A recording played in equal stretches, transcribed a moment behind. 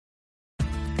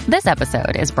This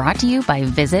episode is brought to you by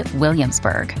Visit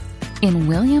Williamsburg. In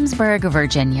Williamsburg,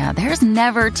 Virginia, there's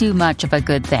never too much of a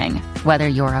good thing. Whether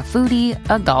you're a foodie,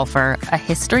 a golfer, a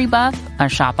history buff, a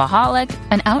shopaholic,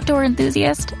 an outdoor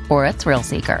enthusiast, or a thrill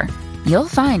seeker, you'll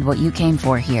find what you came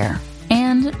for here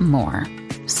and more.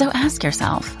 So ask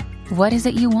yourself, what is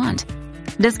it you want?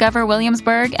 Discover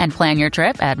Williamsburg and plan your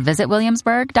trip at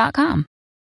visitwilliamsburg.com.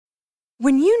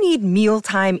 When you need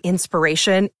mealtime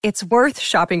inspiration, it's worth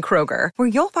shopping Kroger, where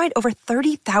you'll find over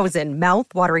 30,000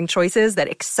 mouth-watering choices that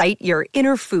excite your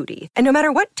inner foodie. And no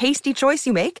matter what tasty choice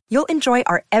you make, you'll enjoy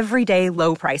our everyday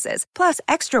low prices, plus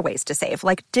extra ways to save,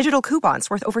 like digital coupons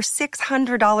worth over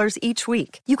 $600 each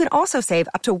week. You can also save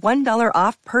up to $1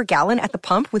 off per gallon at the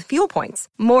pump with fuel points.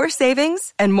 More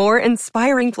savings and more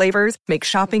inspiring flavors make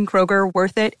shopping Kroger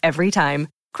worth it every time.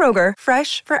 Kroger,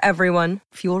 fresh for everyone.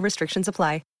 Fuel restrictions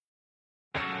apply.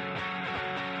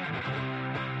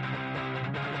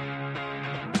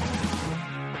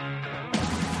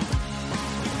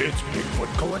 It's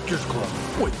Bigfoot Collectors Club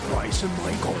with Bryce and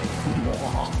Michael.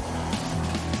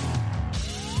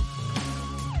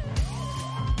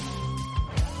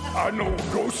 I know a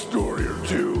ghost story or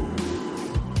two.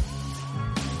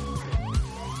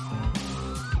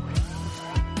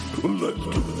 Let's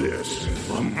do this.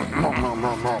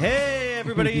 Hey,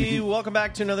 everybody. Welcome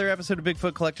back to another episode of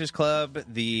Bigfoot Collectors Club,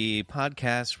 the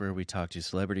podcast where we talk to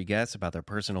celebrity guests about their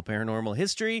personal paranormal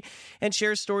history and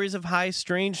share stories of high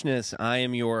strangeness. I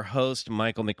am your host,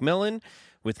 Michael McMillan.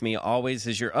 With me always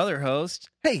is your other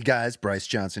host. Hey, guys. Bryce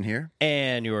Johnson here.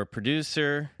 And your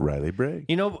producer, Riley Bragg.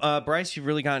 You know, Bryce, you've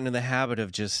really gotten in the habit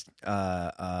of just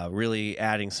really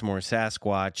adding some more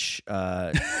Sasquatch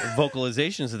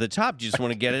vocalizations at the top. Do you just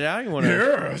want to get it out? You want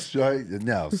to? Yes.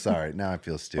 No, sorry. Now I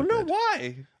feel stupid. Well, no,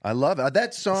 why? I love it.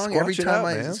 That song, every time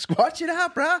I squatch it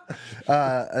out, bro.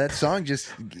 That song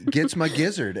just gets my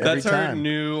gizzard every time. That's our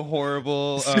new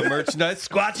horrible merchandise.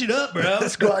 Squatch it up, bro.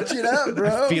 Squatch it up,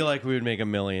 bro. I feel like we would make $1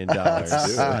 million.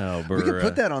 Oh, we could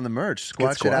put that on the merch.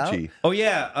 Squatch it out. Oh,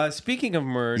 yeah. Speaking of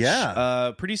merch,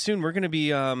 pretty soon we're going to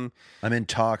be... I'm in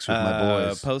talks with my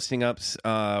boys. Posting up...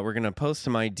 we're going to post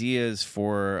some ideas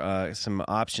for some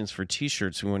options for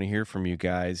T-shirts. We want to hear from you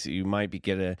guys. You might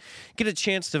get a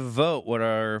chance to vote what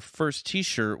our first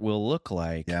T-shirt will look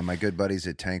like. Yeah, my good buddies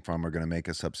at Tank Farm are going to make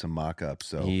us up some mock-ups.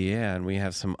 So yeah, and we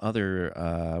have some other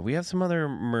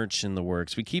merch in the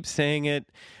works. We keep saying it.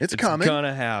 It's coming. It's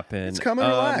gonna happen. It's coming.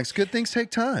 Relax. Good things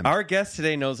take time. Our guest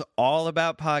today knows all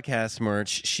about podcast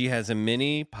merch. She has a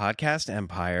mini podcast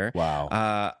empire.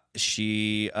 Wow.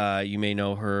 You may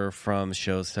know her from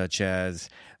shows such as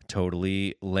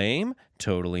Totally Lame,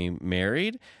 Totally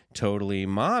Married, Totally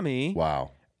Mommy.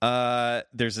 Wow.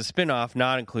 There's a spinoff,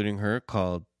 not including her,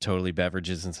 called Totally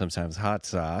Beverages and Sometimes Hot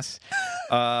Sauce.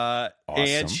 Awesome.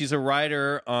 And she's a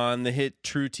writer on the hit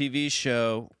True TV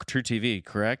show. True TV,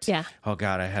 correct? Yeah. Oh,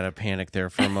 God, I had a panic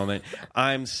there for a moment.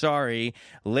 I'm sorry.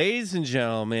 Ladies and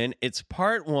gentlemen, it's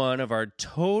part one of our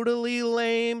Totally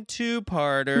Lame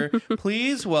two-parter.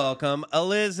 Please welcome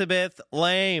Elizabeth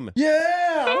Laime.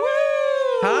 Yeah! Hey!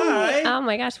 Hi. Oh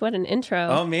my gosh, what an intro.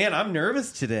 Oh man, I'm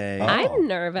nervous today. I'm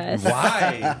nervous.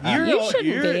 Why? You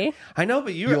shouldn't be. I know,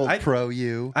 but you pro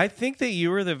you. I think that you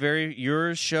were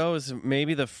your show is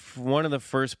maybe one of the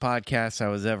first podcasts I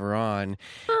was ever on.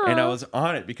 Aww. And I was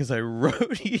on it because I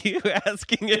wrote you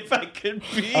asking if I could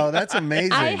be. Oh, that's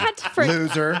amazing. I had to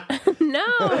loser. No.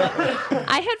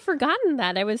 I had forgotten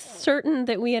that. I was certain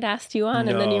that we had asked you on,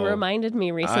 and then you reminded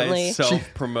me recently. I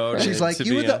self-promoted. She's like,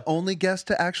 you were the only guest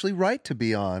to actually write to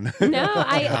be on. No,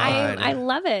 I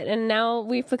love it. And now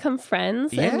we've become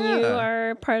friends, and you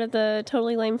are part of the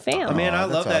Totally Lame fam. Oh, man, I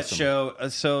love that awesome. show.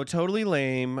 So Totally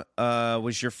Lame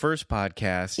was your first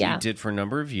podcast you did for a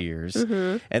number of years.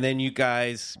 Mm-hmm. And then you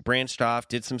guys branched off,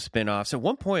 did some spinoffs. At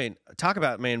one point, talk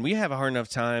about, man, we have a hard enough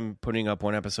time putting up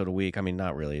one episode a week. I mean,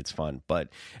 not really. It's fun. But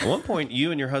at one point,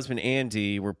 you and your husband,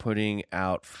 Andy, were putting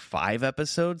out 5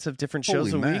 episodes of different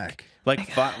shows Holy a Mac.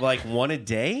 week. Like one a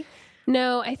day?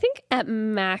 No, I think at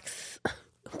max,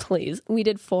 please, we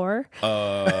did 4.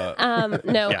 I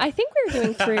think we were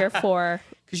doing 3 or 4.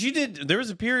 Because there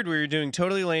was a period where you were doing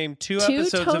Totally Lame, 2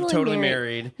 episodes of Totally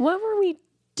Married. What were we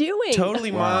doing? Totally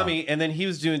Mommy, and then he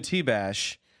was doing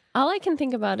T-Bash. All I can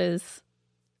think about is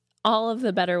all of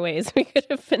the better ways we could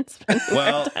have been spending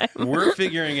our time. We're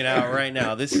figuring it out right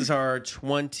now. This is our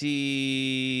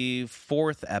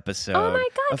 24th episode. Oh my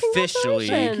God, officially.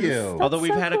 Thank you. Although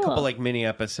we've had a couple like mini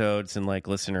episodes and like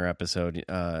listener episode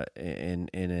in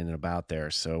and about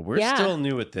there. So we're still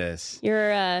new at this.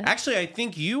 You're actually, I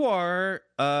think you are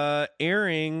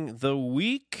airing the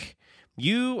week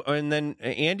You and then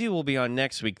Andy will be on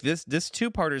next week. This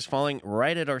 2-parter is falling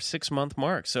right at our 6-month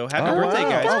mark. So happy birthday,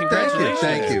 guys! Oh, Congratulations!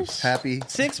 Thank you. Happy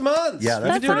 6 months. Yeah,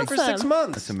 we've been doing awesome. it for 6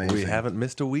 months. That's amazing. We haven't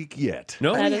missed a week yet.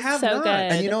 No, that we is have so not. good.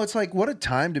 And it's like, what a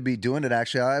time to be doing it,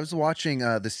 actually. I was watching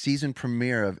the season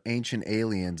premiere of Ancient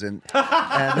Aliens. And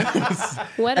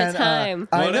What a time.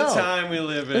 What a time we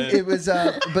live in. It was,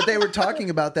 but they were talking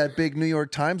about that big New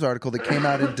York Times article that came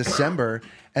out in December.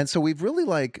 And so we've really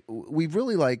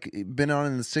been on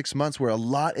in the 6 months where a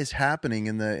lot is happening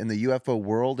in the UFO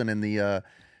world and in the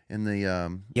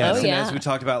as we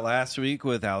talked about last week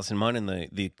with Allison Munn and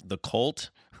the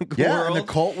cult world, in the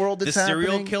cult world, the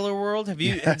serial killer world. Were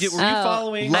you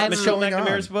following Lots Michelle going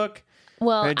McNamara's on. book?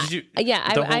 Well, the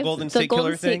whole Golden State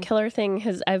Killer thing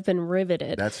has I've been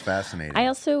riveted. That's fascinating. I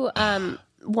also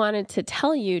wanted to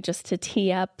tell you, just to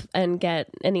tee up and get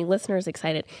any listeners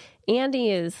excited. Andy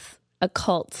is a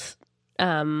cult.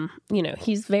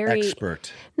 He's very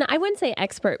expert. No, I wouldn't say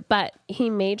expert, but he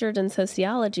majored in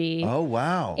sociology. Oh,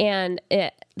 wow. And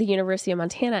at the University of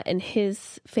Montana, and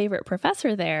his favorite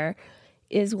professor there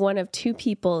is one of 2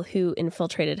 people who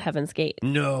infiltrated Heaven's Gate.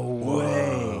 No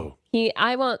way.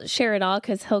 I won't share it all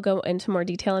because he'll go into more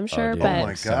detail, I'm sure. But oh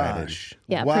my gosh!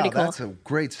 Yeah, wow, pretty cool. That's a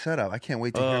great setup. I can't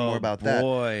wait to hear more about that.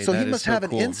 Boy, so that he must so have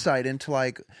cool. an insight into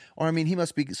he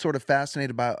must be sort of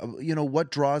fascinated about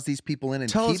what draws these people in and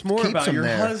Tell us more keeps about them your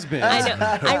there. husband.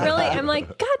 I know. I'm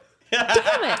like, God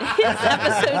damn it. His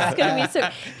episode's going to be so.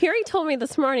 Harry told me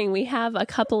this morning we have a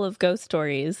couple of ghost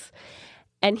stories,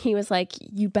 and he was like,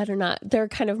 you better not. They're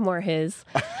kind of more his.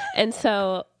 And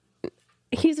so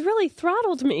he's really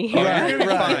throttled me here. You're gonna be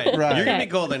fine. Right. You're gonna be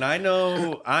golden. I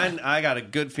know. I got a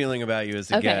good feeling about you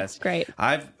as a guest. Great.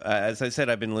 I've, as I said,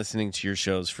 I've been listening to your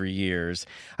shows for years.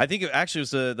 I think it actually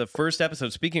was the first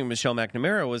episode. Speaking of Michelle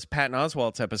McNamara, was Patton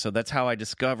Oswalt's episode. That's how I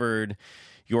discovered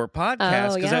your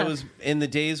podcast, because I was in the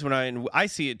days when I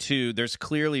see it too. There's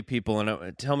clearly people,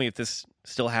 and tell me if this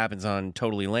still happens on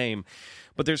Totally Lame.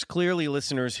 But there's clearly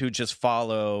listeners who just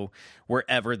follow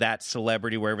wherever that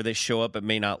celebrity, wherever they show up, but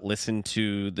may not listen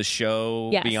to the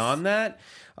show beyond that.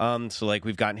 So like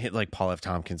we've gotten hit, like Paul F.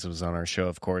 Tompkins was on our show,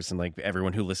 of course, and like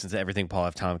everyone who listens to everything Paul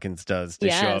F. Tompkins does, they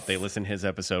show up, they listen to his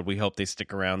episode. We hope they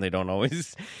stick around. They don't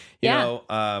always, you know.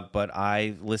 But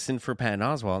I listened for Patton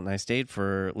Oswalt, and I stayed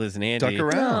for Liz and Andy.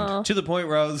 Stuck around to the point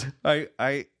where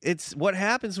I it's what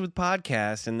happens with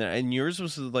podcasts, and yours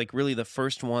was like really the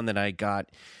first one that I got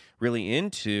really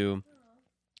into.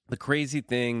 The crazy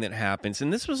thing that happens,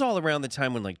 and this was all around the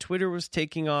time when like Twitter was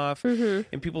taking off,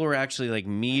 and people were actually like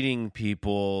meeting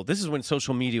people. This is when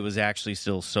social media was actually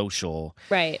still social,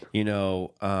 right? You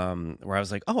know, where I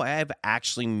was like, oh, I have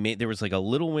actually made. There was like a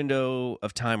little window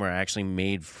of time where I actually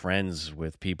made friends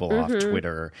with people off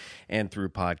Twitter and through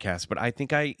podcasts. But I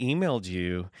think I emailed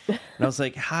you, and I was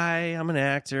like, hi, I'm an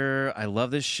actor. I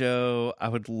love this show. I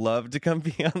would love to come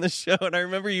be on the show. And I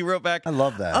remember you wrote back, I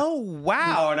love that. Oh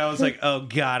wow! And I was like, oh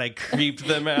god. I creeped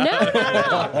them out.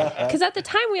 No. Because at the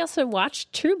time we also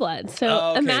watched True Blood.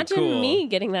 So imagine me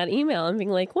getting that email and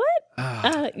being like, what?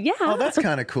 Yeah. Oh, that's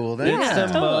kind of cool. Then. Yeah, It's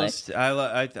the totally. most.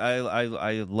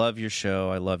 I love your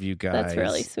show. I love you guys. That's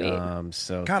really sweet.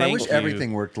 So God, I wish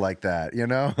everything worked like that. You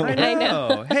know. I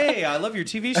know. Hey, I love your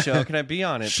TV show. Can I be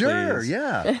on it? Sure. Please?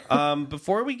 Yeah.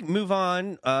 Before we move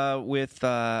on with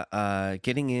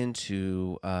getting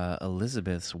into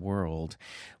Elizabeth's world,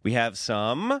 we have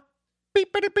some.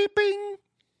 Beep, beep, beep, bing.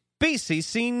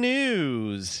 BCC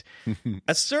News.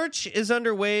 A search is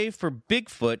underway for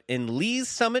Bigfoot in Lee's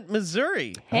Summit,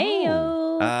 Missouri.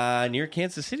 Hey-o. Near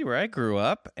Kansas City, where I grew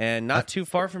up, and not too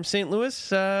far from St.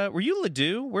 Louis. Were you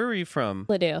Ladue? Where were you from?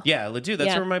 Ladue. Yeah, Ladue.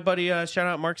 That's where my buddy, shout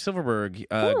out Mark Silverberg,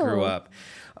 grew up.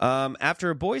 After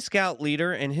a Boy Scout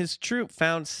leader and his troop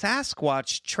found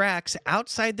Sasquatch tracks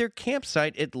outside their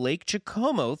campsite at Lake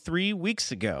Jacomo 3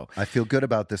 weeks ago. I feel good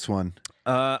about this one.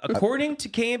 According to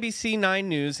KNBC 9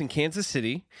 News in Kansas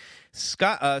City,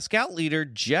 Scout leader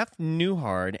Jeff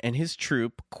Newhard and his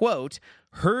troop, quote,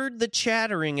 heard the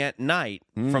chattering at night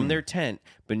from their tent.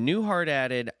 But Newhard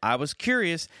added, I was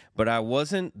curious, but I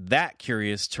wasn't that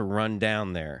curious to run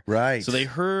down there. Right. So they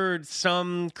heard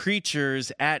some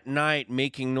creatures at night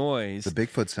making noise. The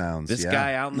Bigfoot sounds. This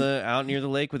guy out near the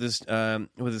lake with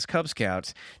his Cub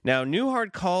Scouts. Now,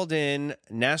 Newhard called in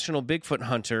national Bigfoot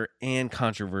hunter and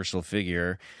controversial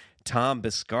figure Tom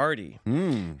Biscardi,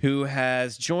 who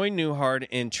has joined Newhart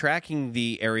in tracking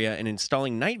the area and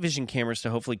installing night vision cameras to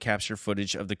hopefully capture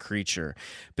footage of the creature.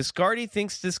 Biscardi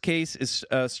thinks this case is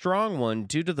a strong one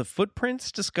due to the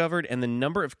footprints discovered and the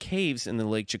number of caves in the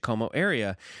Lake Jacomo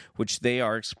area, which they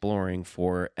are exploring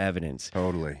for evidence.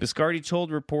 Totally. Biscardi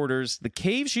told reporters, "The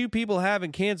caves you people have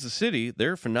in Kansas City,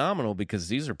 they're phenomenal because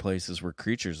these are places where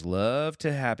creatures love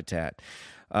to habitat."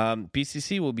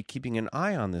 BCC will be keeping an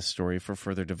eye on this story for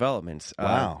further developments.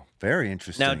 Wow, very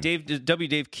interesting. Now,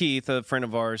 Dave Keith, a friend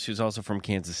of ours who's also from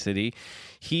Kansas City,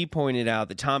 he pointed out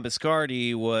that Tom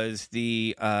Biscardi was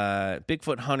the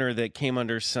Bigfoot hunter that came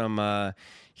under some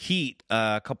heat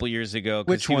a couple years ago.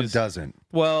 Which one doesn't?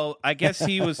 Well, I guess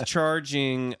he was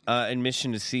charging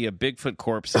admission to see a Bigfoot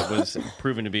corpse that was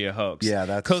proven to be a hoax. Yeah,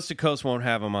 that's... Coast to Coast won't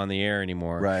have him on the air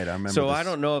anymore. Right, I remember So this. I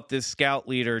don't know if this scout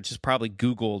leader just probably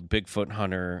Googled Bigfoot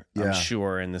hunter, I'm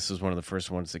sure, and this was one of the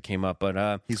first ones that came up.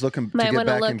 But he's looking to get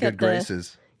back in good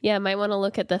graces. Yeah, might want to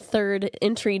look at the third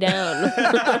entry down.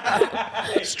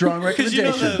 Strong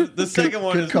recommendation. Because the second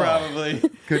one is probably...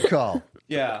 Good call.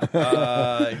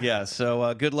 Yeah.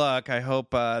 So good luck. I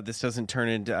hope this doesn't turn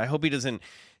into... I hope he doesn't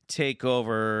take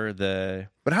over the...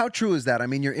 But how true is that? I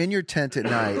mean, you're in your tent at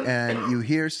night and you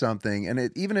hear something,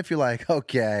 and even if you're like,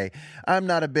 okay, I'm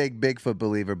not a big Bigfoot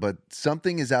believer, but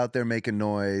something is out there making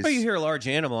noise. Oh, you hear a large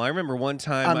animal. I remember one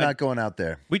time... I'm not going out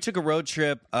there. We took a road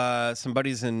trip. Some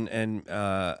buddies and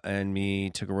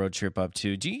me took a road trip up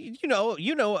to... You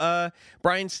know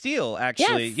Brian Steele,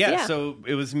 actually. Yes, yeah. So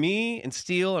it was me and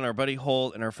Steele and our buddy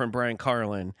Holt and our friend Brian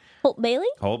Carlin. Holt Bailey?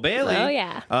 Holt Bailey. Oh,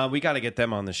 yeah. We got to get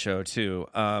them on the show, too.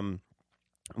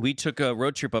 We took a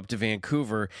road trip up to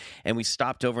Vancouver, and we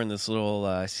stopped over in this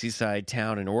little seaside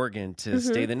town in Oregon to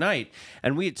stay the night.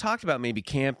 And we had talked about maybe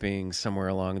camping somewhere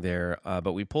along there,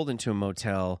 but we pulled into a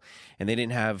motel, and they did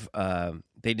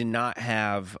not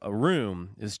have a room.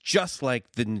 It was just like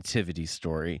the Nativity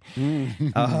story.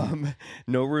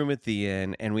 No room at the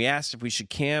inn. And we asked if we should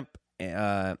camp,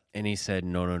 and he said,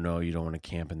 no, you don't want to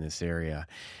camp in this area.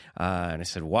 And I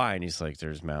said, why? And he's like,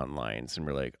 there's mountain lions. And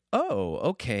we're like, oh,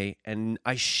 okay. And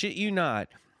I shit you not,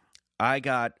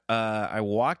 I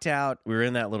walked out. We were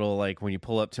in that little, like, when you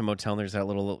pull up to a motel, and there's that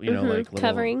little, like,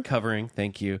 little covering.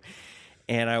 Thank you.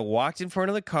 And I walked in front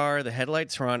of the car. The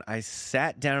headlights were on. I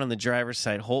sat down on the driver's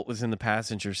side. Holt was in the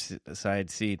passenger side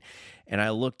seat. And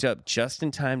I looked up just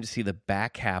in time to see the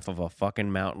back half of a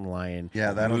fucking mountain lion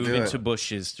move into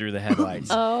bushes through the headlights.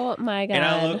 Oh, my God. And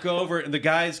I look over, and the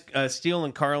guys, Steele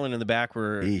and Carlin in the back,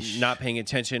 were not paying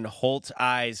attention. Holt's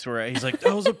eyes were, he's like,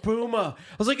 that was a puma.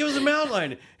 I was like, it was a mountain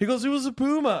lion. He goes, it was a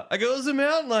puma. I go, it was a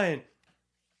mountain lion.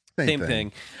 Same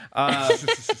thing.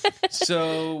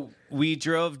 So we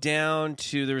drove down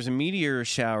to, there was a meteor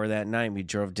shower that night. We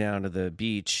drove down to the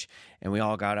beach, and we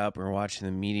all got up and were watching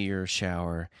the meteor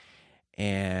shower.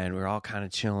 And we were all kind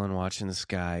of chilling, watching the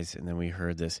skies. And then we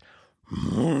heard this.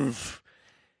 And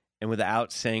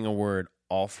without saying a word,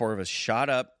 all four of us shot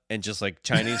up and just like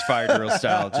Chinese fire drill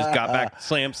style, just got back,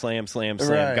 slam, got in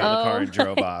the car and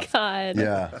drove off. God.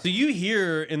 Yeah. So you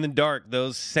hear in the dark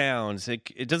those sounds.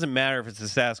 It doesn't matter if it's a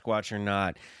Sasquatch or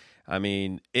not. I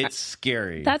mean, it's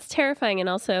scary. That's terrifying. And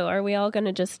also, are we all going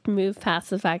to just move past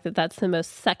the fact that that's the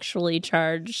most sexually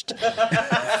charged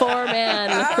four-man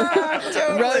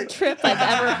road trip I've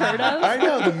ever heard of? I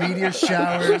know, the meteor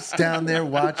showers down there,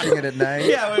 watching it at night.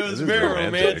 Yeah, it was a very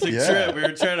romantic trip. We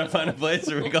were trying to find a place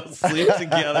where we could all sleep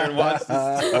together and watch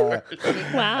the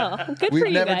stars. Wow. Good for We've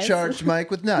you never guys. charged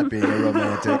Mike with not being a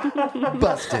romantic.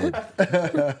 Busted.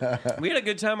 We had a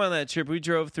good time on that trip. We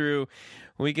drove through...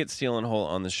 When we get Steele and Holt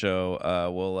on the show,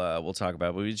 we'll talk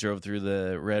about it. But we drove through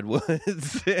the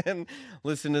redwoods and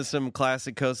listened to some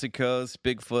classic Coast to Coast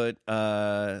Bigfoot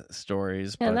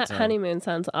stories. And that honeymoon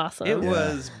sounds awesome. It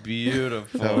was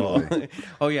beautiful. Totally.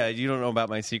 Oh, yeah. You don't know about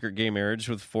my secret gay marriage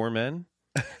with four men?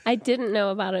 I didn't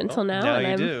know about it until now, and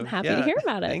I'm happy to hear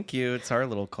about it. Thank you. It's our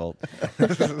little cult.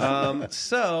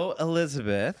 So,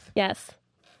 Elizabeth. Yes.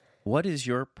 What is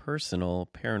your personal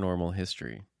paranormal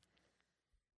history?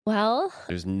 Well,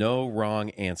 there's no wrong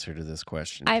answer to this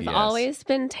question. I've always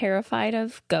been terrified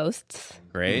of ghosts.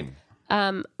 Great.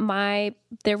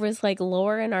 There was like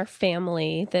lore in our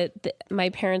family that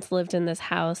my parents lived in this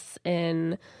house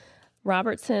in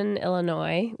Robertson,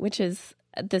 Illinois, which is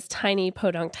this tiny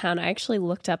podunk town. I actually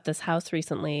looked up this house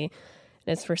recently,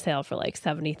 and it's for sale for like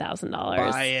 $70,000.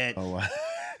 Buy it. Oh, wow.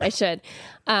 I should.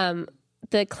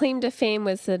 The claim to fame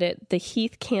was that the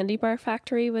Heath Candy Bar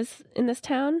Factory was in this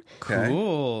town.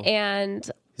 Cool. And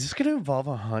is this going to involve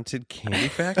a haunted candy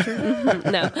factory?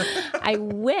 No, I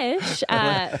wish.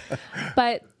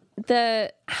 But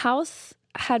the house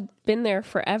had been there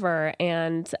forever.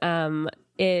 And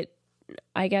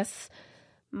I guess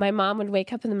my mom would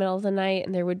wake up in the middle of the night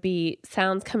and there would be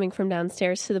sounds coming from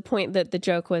downstairs, to the point that the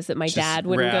joke was that my dad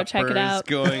wouldn't go check it out.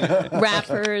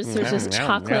 Rappers, there's just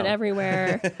chocolate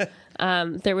everywhere.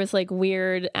 There was like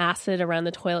weird acid around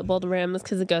the toilet bowl rims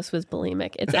because the ghost was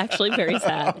bulimic. It's actually very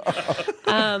sad.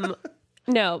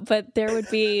 No, but there would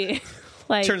be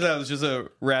like... Turns out it was just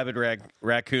a rabid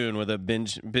raccoon with a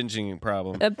binging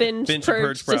problem. A binge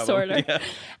purge disorder. Yeah.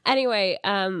 Anyway,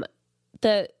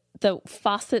 the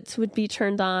faucets would be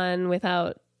turned on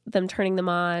without them turning them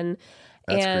on.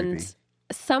 That's and creepy.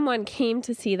 Someone came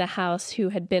to see the house who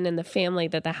had been in the family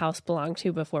that the house belonged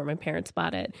to before my parents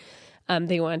bought it.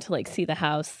 They wanted to like see the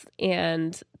house,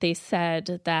 and they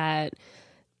said that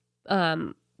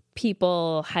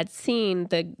people had seen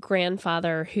the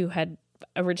grandfather who had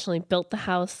originally built the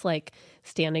house like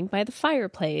standing by the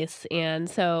fireplace. And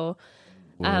so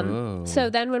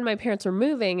then when my parents were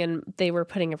moving and they were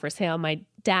putting it for sale, my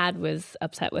dad was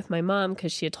upset with my mom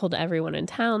because she had told everyone in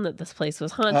town that this place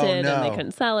was haunted and they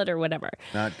couldn't sell it or whatever.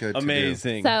 Not good.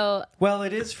 Amazing. So, well,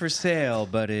 it is for sale,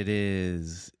 but it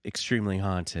is extremely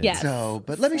haunted. Yes.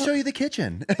 But let me show you the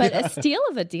kitchen. But a steal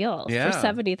of a deal for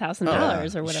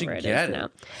 $70,000 or whatever it is now.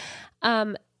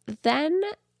 Then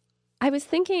I was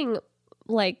thinking,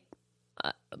 like,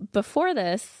 before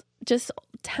this, just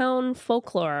town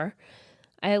folklore.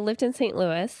 I lived in St.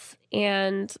 Louis,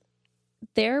 and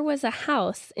there was a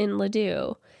house in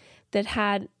Ladue that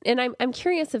had, and I'm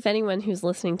curious if anyone who's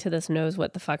listening to this knows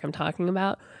what the fuck I'm talking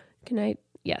about. Can I?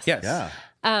 Yes. Yes. Yeah.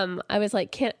 I was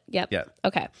like, yep. Yeah.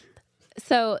 Okay.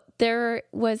 So there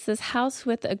was this house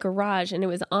with a garage, and it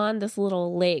was on this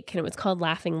little lake, and it was called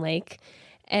Laughing Lake.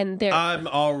 And I'm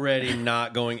already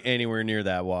not going anywhere near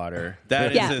that water.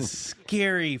 That is a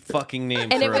scary fucking name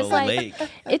and for it was a like, lake.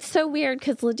 It's so weird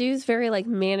because Ladue's very like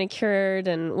manicured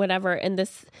and whatever. And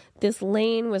this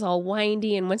lane was all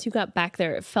windy. And once you got back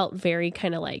there, it felt very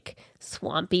kind of like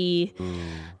swampy.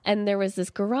 And there was this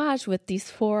garage with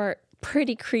these 4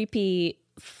 pretty creepy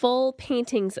full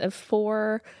paintings of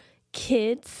 4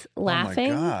 kids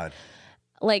laughing. Oh my God.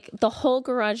 Like the whole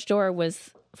garage door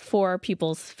was 4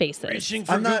 people's faces.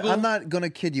 I'm not gonna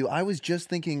kid you. I was just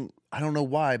thinking, I don't know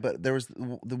why, but there was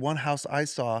the one house I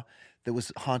saw that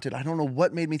was haunted. I don't know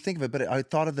what made me think of it, but I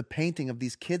thought of the painting of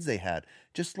these kids they had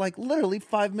just like literally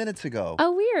 5 minutes ago.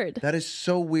 Oh, weird. That is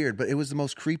so weird, but it was the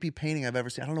most creepy painting I've ever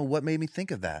seen. I don't know what made me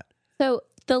think of that. So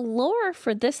the lore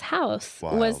for this house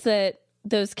was that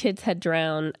those kids had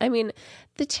drowned. I mean,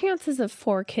 the chances of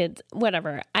 4 kids,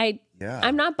 whatever.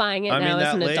 I'm not buying it now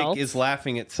as an adult. That lake is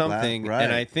laughing at something, right.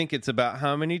 and I think it's about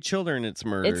how many children it's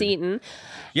murdered. It's eaten.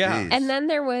 Yeah. Jeez. And then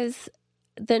there was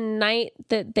the night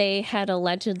that they had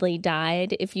allegedly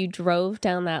died. If you drove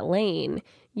down that lane,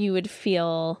 you would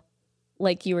feel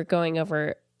like you were going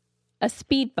over a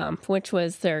speed bump, which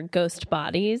was their ghost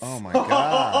bodies. Oh my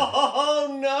God.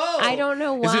 Oh no! I don't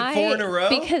know why. Is it 4 in a row?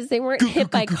 Because they weren't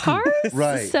hit by cars.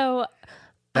 Right. So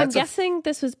I'm guessing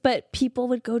this was, but people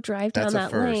would go drive down That's that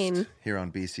a first lane. here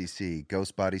on BCC,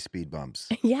 ghost body speed bumps.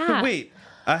 Yeah. Wait,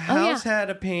 a house had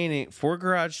a painting, 4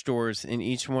 garage doors, and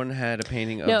each one had a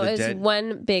painting of the dead. No, it was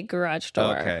one big garage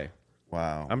door. Okay.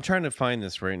 Wow. I'm trying to find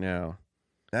this right now.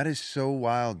 That is so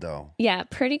wild, though. Yeah,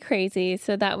 pretty crazy.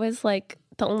 So that was like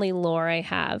the only lore I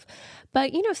have.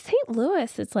 But, you know, St.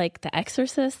 Louis, it's like The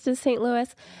Exorcist is St.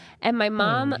 Louis. And my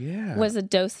mom was a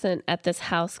docent at this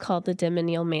house called the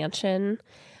Dimonial Mansion,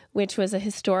 which was a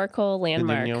historical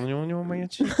landmark. It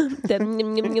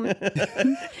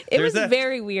was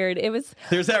very weird.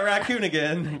 There's that raccoon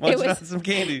again. Wants out some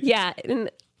candy. Yeah. And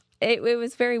it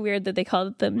was very weird that they called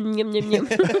it the Mansion.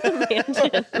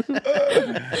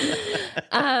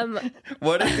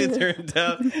 What if it turned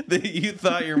out that you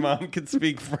thought your mom could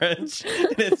speak French?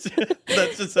 That's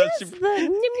just how she...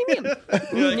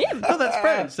 You're like, oh, that's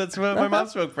French. That's what my mom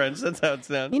spoke French. That's how it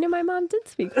sounds. You know, my mom did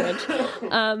speak French.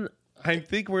 I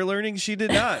think we're learning she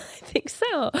did not. I think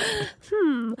so.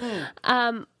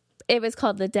 It was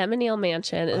called the Demonial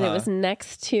Mansion, and it was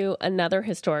next to another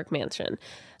historic mansion.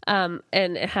 And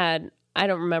it had, I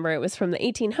don't remember, it was from the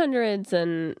 1800s,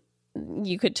 and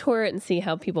you could tour it and see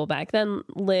how people back then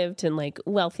lived in like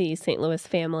wealthy St. Louis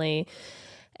family.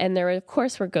 And there, of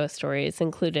course, were ghost stories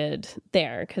included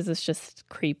there because it's just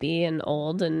creepy and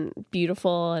old and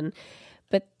beautiful.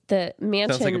 But the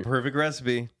mansion sounds like a perfect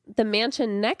recipe. The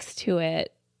mansion next to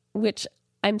it, which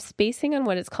I'm spacing on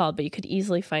what it's called, but you could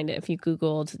easily find it if you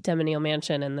Googled Demonial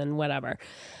Mansion and then whatever.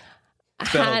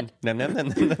 Spelled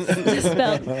M&M.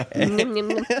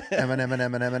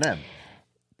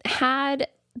 Had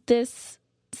this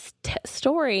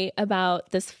story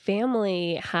about this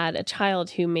family had a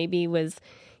child who maybe was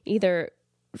either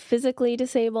physically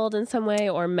disabled in some way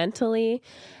or mentally,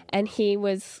 and he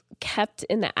was kept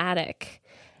in the attic.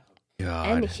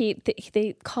 God. And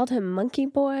they called him Monkey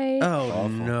Boy. Oh,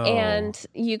 no. And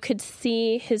you could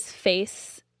see his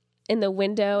face in the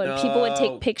window, and people would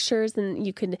take pictures, and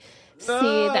you could see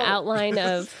the outline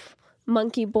of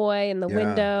Monkey Boy in the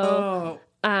window.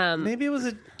 Maybe it was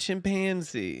a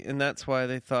chimpanzee, and that's why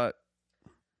they thought.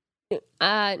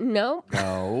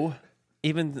 No.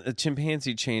 Even a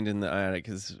chimpanzee chained in the attic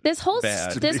is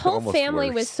bad. This whole family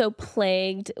was so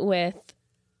plagued with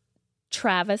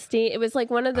travesty. It was like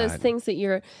one of those things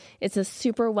that it's a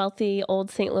super wealthy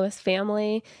old St. Louis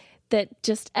family that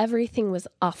just everything was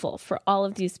awful for all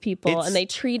of these people. And they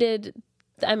treated,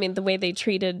 the way they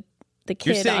treated the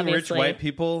kid, You're saying obviously. rich white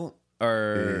people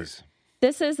are...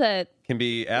 can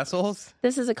be assholes?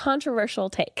 This is a controversial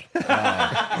take.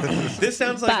 This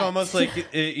sounds like almost like,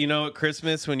 at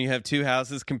Christmas when you have two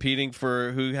houses competing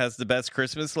for who has the best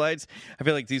Christmas lights. I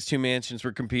feel like these two mansions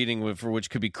were competing for which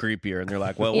could be creepier. And they're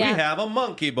like, well, we have a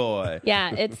Monkey Boy.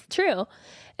 Yeah, it's true.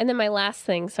 And then my last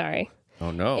thing,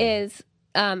 Oh, no. is,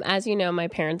 as you know, my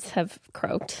parents have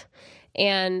croaked.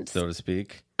 And so to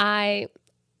speak.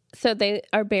 So they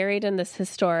are buried in this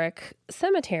historic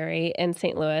cemetery in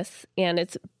St. Louis, and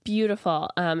it's beautiful.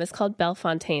 It's called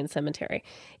Bellefontaine Cemetery.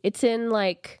 It's in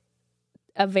like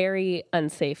a very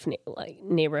unsafe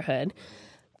neighborhood,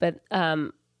 but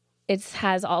it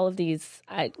has all of these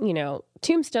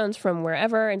tombstones from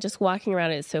wherever, and just walking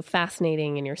around it is so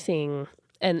fascinating. And you're seeing,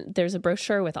 and there's a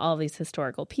brochure with all of these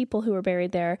historical people who were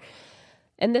buried there.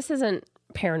 And this isn't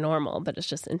paranormal, but it's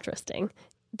just interesting.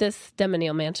 This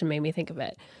Demonil Mansion made me think of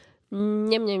it.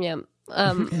 Yum, yum, yum.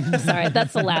 Sorry,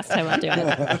 that's the last time I'll do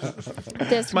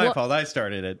it. It's my fault. I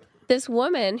started it. This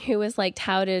woman who was like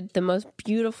touted the most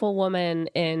beautiful woman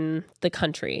in the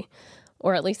country,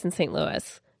 or at least in St.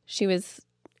 Louis. She was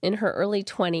in her early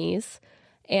 20s,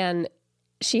 and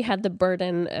she had the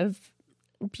burden of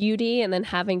beauty and then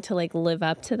having to like live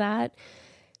up to that.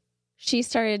 She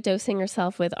started dosing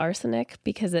herself with arsenic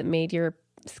because it made your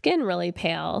skin really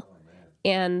pale.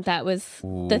 And that was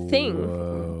the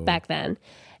thing back then.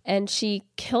 And she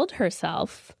killed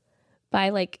herself by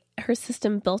her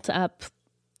system built up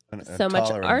so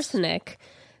much arsenic.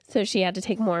 So she had to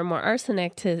take more and more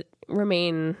arsenic to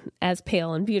remain as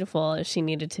pale and beautiful as she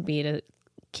needed to be to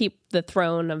keep the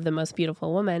throne of the most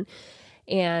beautiful woman.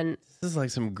 And this is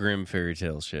like some grim fairy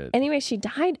tale shit. Anyway, she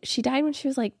died. She died when she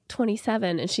was like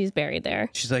 27, and she's buried there.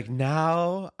 She's like,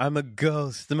 now I'm a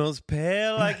ghost, the most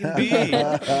pale I can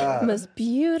be. Most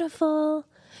beautiful.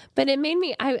 But it made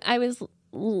me, I was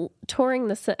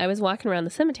touring I was walking around the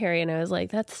cemetery, and I was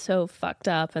like, that's so fucked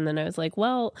up. And then I was like,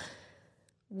 well,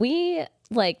 we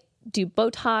do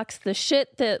Botox, the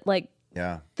shit that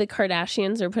the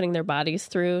Kardashians are putting their bodies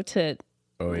through to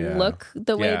look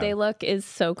the way they look is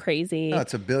so crazy. No,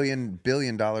 it's a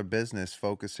billion dollar business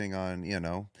focusing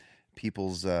on,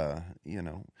 people's, kind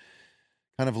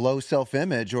of low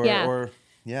self-image or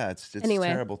it's anyway.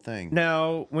 A terrible thing.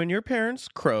 Now, when your parents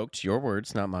croaked, your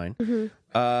words, not mine,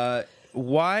 how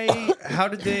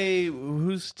did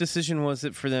whose decision was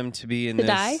it for them to be in to this?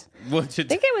 Die? I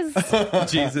think it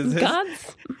was Jesus.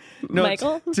 God's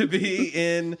Michael. To be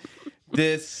in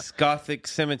this Gothic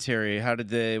cemetery. How did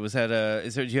do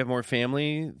you have more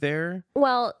family there?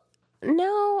 Well,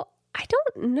 no, I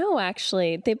don't know,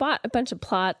 actually. They bought a bunch of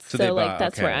plots, so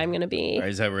that's where I'm going to be.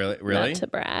 Is that really? Not to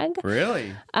brag.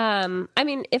 Really?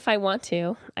 If I want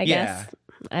to, I guess.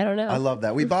 I don't know. I love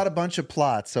that. We bought a bunch of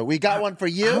plots, so we got one for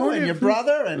you and your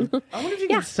brother. And I wonder if you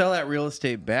can sell that real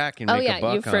estate back and make a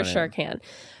buck you for sure can.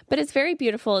 But it's very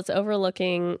beautiful. It's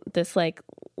overlooking this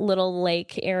little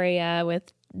lake area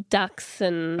with ducks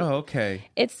and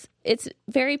it's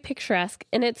very picturesque,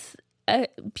 and it's a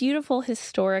beautiful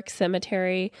historic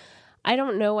cemetery. I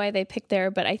don't know why they picked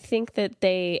there, but I think that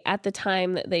at the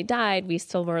time that they died, we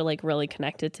still were really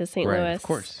connected to St. Louis. Of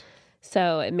course.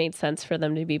 So it made sense for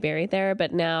them to be buried there,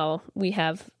 but now we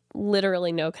have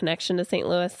literally no connection to St.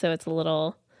 Louis, so it's a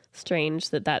little strange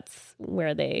that's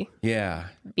where they be.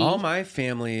 All my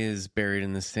family is buried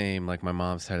in the same, my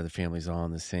mom's side of the family's all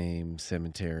in the same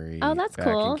cemetery. Oh, that's back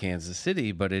cool. In Kansas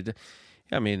City, but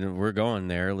we're going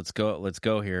there. Let's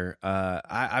go here.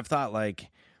 I've thought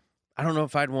I don't know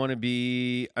if I'd want to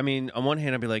be, on one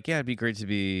hand I'd be like, yeah, it'd be great to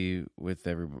be with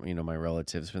my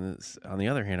relatives, but on the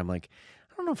other hand I'm like,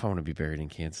 I don't know if I want to be buried in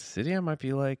Kansas City. I might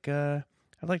be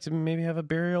I'd like to maybe have a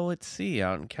burial at sea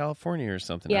out in California or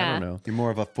something. Yeah. I don't know. You're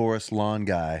more of a forest lawn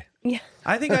guy. Yeah.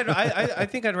 I think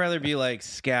I'd rather be like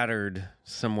scattered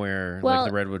somewhere, Well, like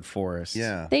the redwood forest.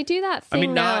 Yeah. They do that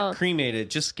thing now. Not cremated,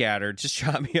 just scattered. Just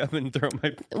chop me up and throw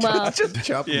my. Well, Just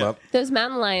chop them up. those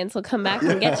mountain lions will come back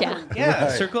and get you. Yeah,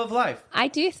 circle of life. I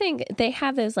do think they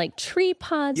have those like tree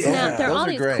pods Yeah, now. There are those all are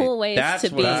these great. cool ways That's to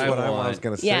what be. That's what I want. was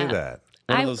going to say Yeah. that.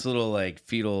 One I- of those little like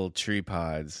fetal tree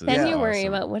pods. Then Yeah. you worry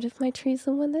Awesome. about what if my tree's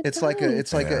the one that It's dies? like a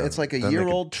Then they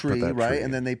year-old could put tree, that right? tree.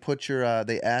 And then they put your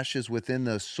the ashes within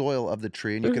the soil of the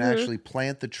tree, and you can actually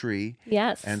plant the tree.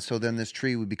 Yes. And so then this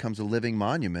tree becomes a living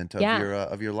monument of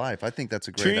Yeah. your life. I think that's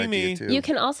a great Tree idea me. too. You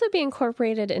can also be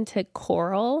incorporated into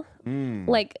coral.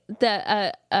 Like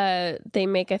they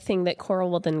make a thing that coral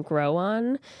will then grow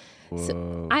on.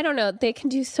 So, I don't know. They can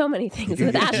do so many things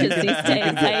with ashes these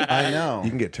days. I know. You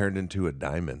can get turned into a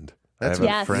diamond. That's I have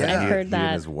Yes, a friend. I've he, heard he that.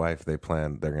 and his wife, they're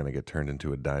going to get turned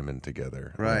into a diamond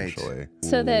together. Right. Eventually.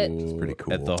 So that It's pretty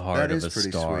cool. At the heart That of is a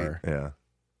pretty star. Yeah.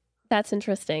 that's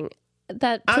interesting.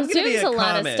 That I'm gonna be presumes a a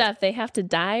lot of comet. stuff. They have to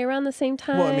die around the same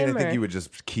time. Well, I mean, I think or- you would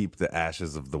just keep the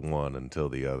ashes of the one until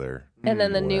the other. and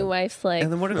then the new wife's like, And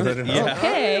then what if the,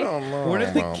 okay, what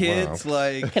if the kids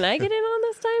like? can I get in on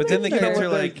this time? But then the kids are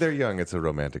like, they're young. It's a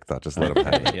romantic thought. Just let them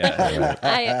hang. yeah.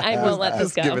 I won't let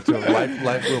this Just go. give it to them.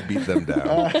 Life will beat them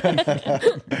down.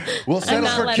 We'll settle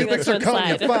not for letting cubic this one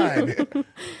zirconia. slide. Fine.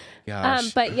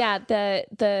 Gosh. But yeah,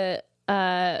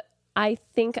 I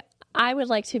think I would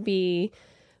like to be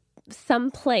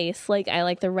someplace like I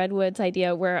like the Redwoods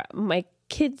idea where my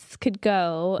kids could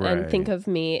go and Right. think of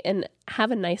me and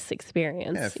have a nice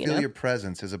experience. Yeah, you feel know? your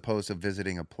presence as opposed to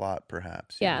visiting a plot,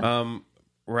 perhaps. you Yeah. know?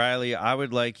 Riley, I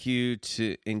would like you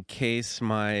to encase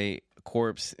my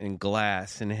corpse in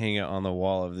glass and hang it on the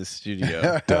wall of the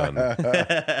studio. Done.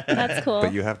 That's cool.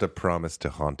 But you have to promise to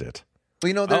haunt it. Well,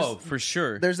 you know, For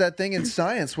sure. there's that thing in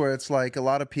science where it's like a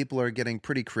lot of people are getting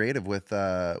pretty creative with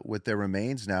their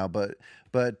remains now, but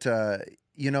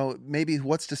you know, maybe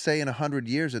what's to say in 100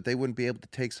 years that they wouldn't be able to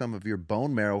take some of your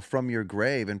bone marrow from your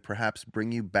grave and perhaps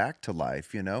bring you back to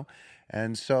life, you know?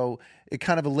 And so it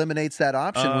kind of eliminates that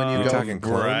option when you You're go. talking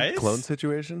Bryce? clone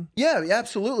situation? Yeah,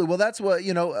 absolutely. Well, that's what,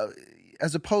 you know,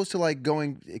 as opposed to like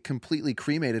going completely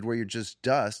cremated where you're just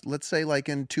dust. Let's say like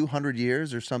in 200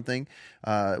 years or something,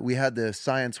 we had the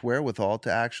science wherewithal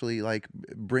to actually like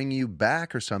bring you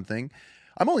back or something.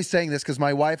 I'm only saying this because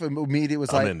my wife immediately was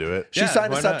I'm like, into it. She Yeah,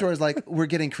 signed why us up not? to her. Was like, we're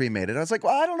getting cremated. I was like,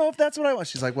 well, I don't know if that's what I want.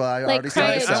 She's like, well, I like already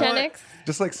signed us up. cryogenics.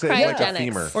 Just like say like a Cryogenics.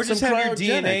 femur. Or just Some have your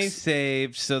DNA cryogenics.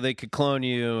 saved so they could clone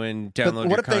you and download But your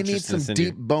what if they need some consciousness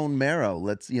deep bone marrow?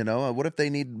 Let's, you know, what if they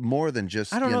need more than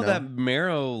just, I don't you know that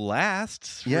marrow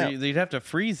lasts. Yeah. You'd have to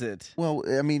freeze it. Well,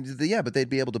 I mean, yeah, but they'd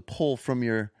be able to pull from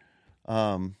your.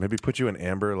 Maybe put you in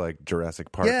amber like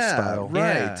Jurassic Park Yeah, style.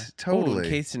 right. Yeah. Totally. Oh,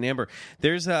 encased in amber.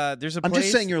 There's a place. I'm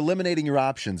just saying you're eliminating your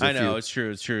options. I if know you- it's true.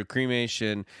 It's true.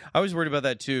 Cremation. I was worried about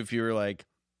that too. If you were like,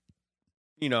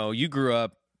 you know, you grew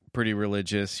up pretty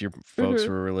religious. Your folks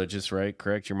were religious, right?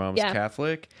 Correct. Your mom was Yeah.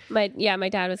 Catholic. My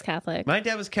dad was Catholic. My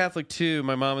dad was Catholic too.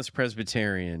 My mom was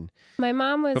Presbyterian. My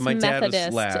mom was But my dad was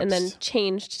Methodist and then lapsed.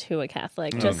 changed to a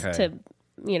Catholic just Okay. to,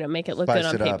 you know, make it look Spice good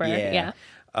on it up. paper. Yeah.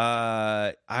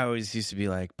 I always used to be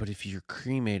like, but if you're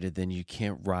cremated, then you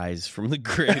can't rise from the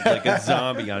grave like a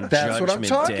zombie on That's what I'm Judgment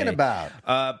talking Day. about.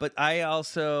 But I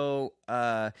also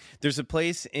there's a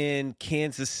place in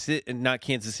Kansas City, not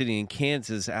Kansas City, in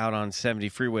Kansas, out on 70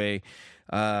 freeway,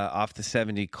 off the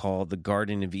 70, called the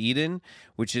Garden of Eden,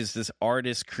 which is this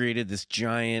artist created this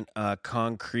giant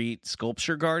concrete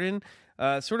sculpture garden,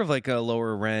 sort of like a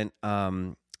lower rent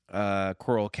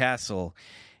Coral Castle.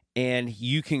 And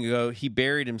you can go, he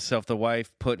buried himself. The wife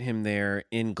put him there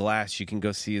in glass. You can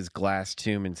go see his glass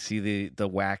tomb and see the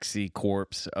waxy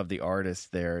corpse of the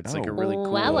artist there. It's like a really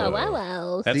cool.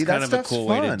 Wow. That's See, kind that of a stuff's cool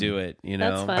way to fun. do it, you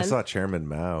That's know? fun. I saw Chairman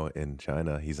Mao in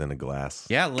China. He's in a glass.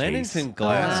 Yeah, Lenin's case. in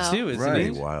glass wow. too, isn't Right.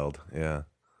 Pretty he? wild. Yeah.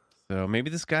 So maybe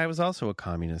this guy was also a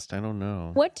communist. I don't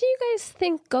know. What do you guys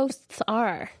think ghosts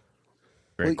are?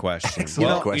 Great question. excellent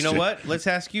Well, you question. know what? Let's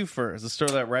ask you first. Let's throw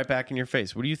that right back in your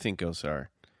face. What do you think ghosts are?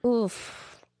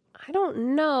 Oof. I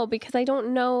don't know because I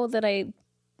don't know that I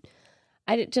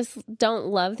just don't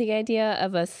love the idea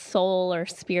of a soul or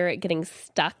spirit getting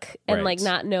stuck and like Right.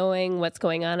 not knowing what's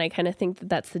going on. I kind of think that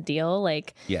that's the deal.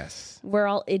 Like Yes. we're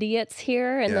all idiots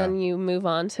here and Yeah. then you move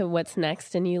on to what's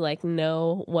next and you like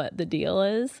know what the deal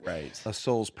is. Right. A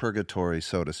soul's purgatory,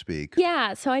 so to speak.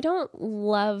 Yeah, so I don't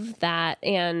love that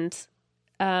and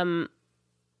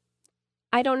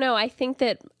I don't know. I think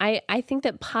that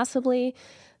possibly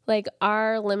like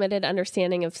our limited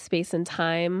understanding of space and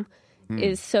time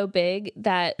is so big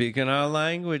that speaking our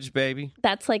language, baby.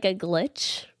 That's like a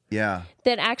glitch. Yeah.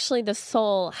 That actually the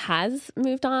soul has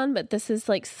moved on, but this is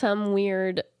like some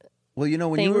weird. Well, you know,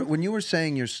 when you were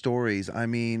saying your stories, I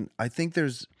mean, I think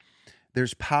there's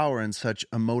power in such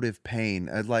emotive pain,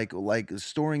 like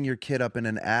storing your kid up in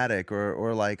an attic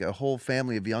or like a whole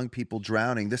family of young people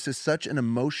drowning. This is such an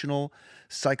emotional,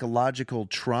 psychological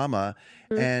trauma.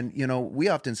 And, you know, we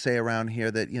often say around here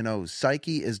that, you know,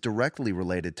 psyche is directly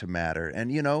related to matter.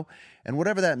 And, you know, and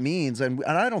whatever that means, and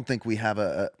I don't think we have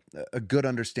a good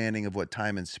understanding of what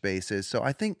time and space is. So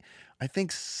I think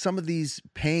some of these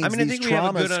pains, I mean, I think we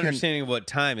have a good can, understanding of what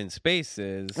time and space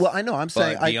is. Well, I know. I'm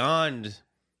saying beyond.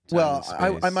 Well,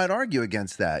 I might argue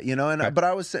against that, you know, and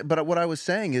but what I was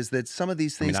saying is that some of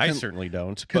these things, I certainly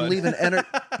don't, can leave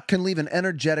an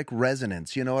energetic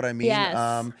resonance. You know what I mean?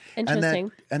 Yes.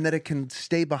 Interesting. And that it can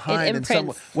stay behind in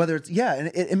some, whether it's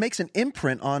and it makes an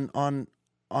imprint on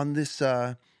this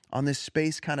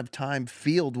space kind of time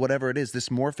field, whatever it is, this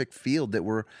morphic field that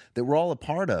we're all a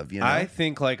part of. You know, I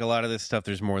think like a lot of this stuff,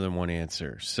 there's more than one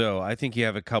answer. So I think you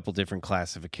have a couple different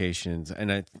classifications,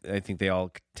 and I think they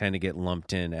all tend to get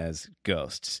lumped in as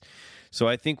ghosts. So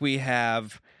I think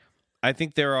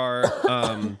there are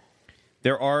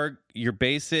your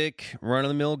basic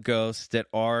run-of-the-mill ghosts that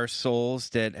are souls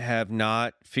that have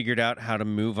not figured out how to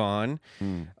move on.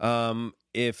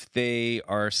 If they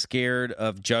are scared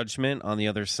of judgment on the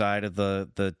other side of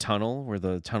the tunnel, or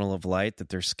the tunnel of light, that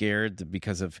they're scared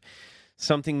because of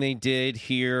something they did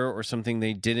here or something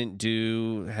they didn't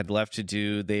do, had left to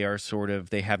do,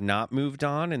 they have not moved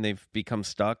on and they've become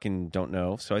stuck and don't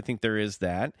know. So I think there is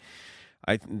that.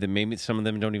 Maybe some of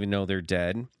them don't even know they're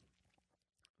dead.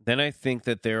 Then I think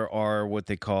that there are what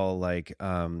they call like,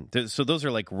 so those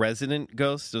are like resident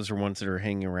ghosts. Those are ones that are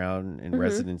hanging around in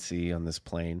residency on this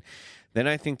plane. Then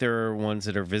I think there are ones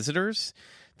that are visitors,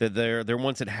 that they're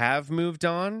ones that have moved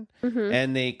on,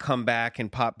 and they come back and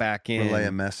pop back in. Relay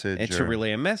a message. To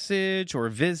relay a message or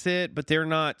visit, but they're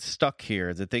not stuck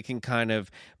here, that they can kind of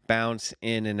bounce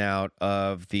in and out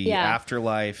of the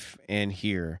afterlife and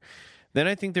here. Then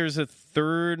I think there's a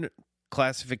third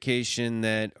classification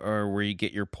where you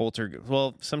get your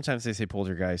well, sometimes they say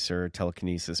poltergeist or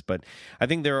telekinesis, but I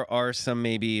think there are some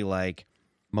maybe like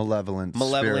malevolent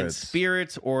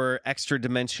spirits or extra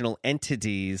dimensional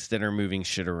entities that are moving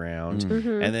shit around.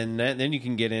 And then you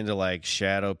can get into like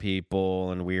shadow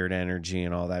people and weird energy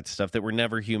and all that stuff that were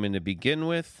never human to begin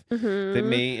with, that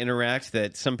may interact,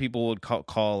 that some people would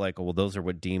call like, well, those are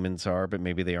what demons are, but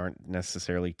maybe they aren't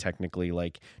necessarily technically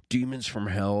like demons from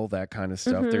hell, that kind of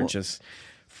stuff. They're just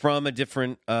from a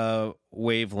different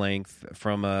wavelength,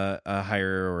 from a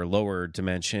higher or lower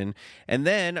dimension. And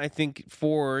then I think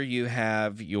you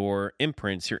have your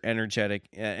imprints, your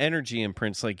energy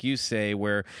imprints, like you say,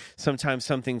 where sometimes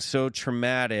something so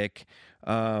traumatic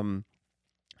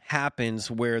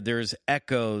happens where there's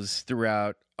echoes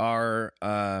throughout our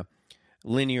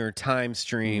linear time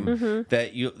stream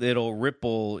that it'll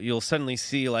ripple. You'll suddenly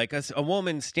see like a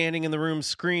woman standing in the room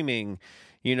screaming,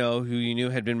 you know, who you knew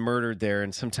had been murdered there,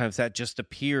 and sometimes that just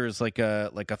appears like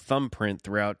a thumbprint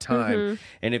throughout time.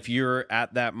 And if you're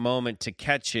at that moment to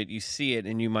catch it, you see it,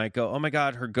 and you might go, "Oh my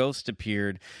God, her ghost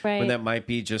appeared." Right. When that might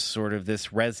be just sort of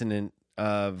this resonant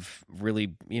of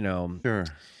really, you know, sure.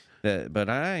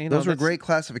 Those are great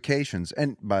classifications.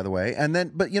 And by the way,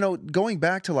 but you know, going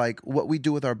back to like what we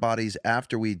do with our bodies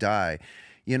after we die.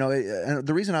 You know, and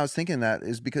the reason I was thinking that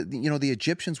is because, you know, the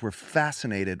Egyptians were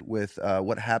fascinated with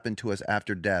what happened to us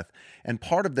after death. And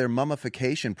part of their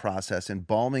mummification process,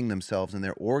 embalming themselves and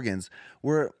their organs,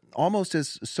 were almost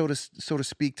as, so to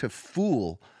speak, to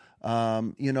fool,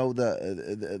 you know,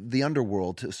 the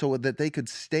underworld, so that they could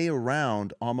stay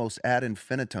around almost ad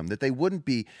infinitum, that they wouldn't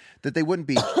be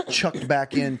chucked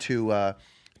back into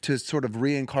to sort of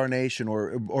reincarnation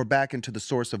or back into the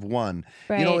source of one.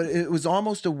 Right. You know, it was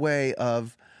almost a way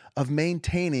of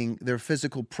maintaining their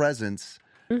physical presence,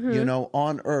 you know,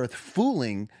 on Earth,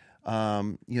 fooling,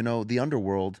 you know, the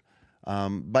underworld,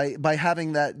 by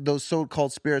having those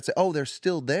so-called spirits say, "Oh, they're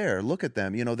still there. Look at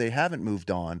them. You know, they haven't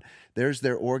moved on. There's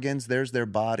their organs. There's their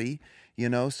body." You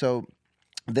know, so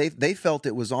they felt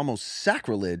it was almost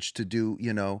sacrilege to do,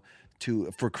 you know,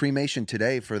 for cremation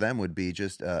today for them would be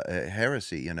just a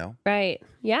heresy, you know? Right.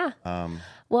 Yeah.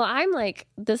 Well, I'm like,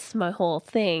 my whole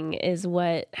thing is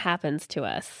what happens to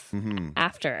us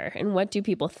after, and what do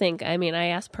people think? I mean, I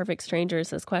ask perfect strangers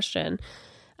this question.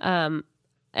 And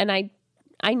I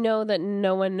know that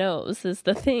no one knows is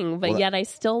the thing, but yet I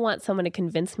still want someone to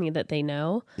convince me that they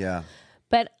know. Yeah.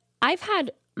 But I've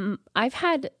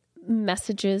had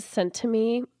messages sent to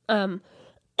me,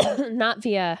 not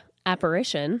via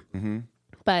apparition,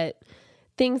 but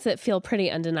things that feel pretty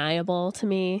undeniable to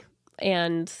me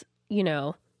and, you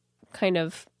know, kind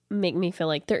of make me feel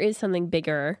like there is something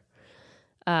bigger,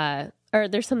 or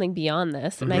there's something beyond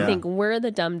this. And I think we're the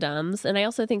dum-dums. And I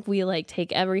also think we like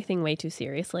take everything way too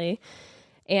seriously.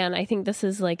 And I think this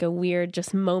is like a weird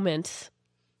just moment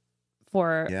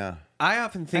for I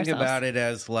often think ourselves. about it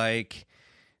as like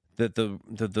that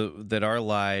that our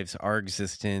lives, our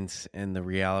existence, and the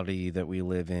reality that we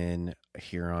live in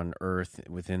here on Earth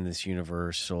within this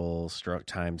universal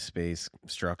time-space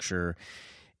structure,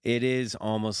 it is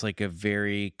almost like a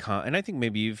very and I think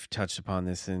maybe you've touched upon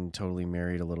this in Totally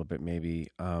Married a little bit, maybe,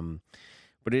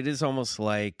 but it is almost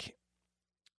like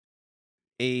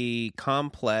a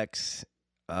complex,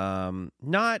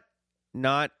 not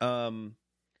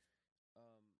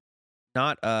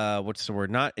what's the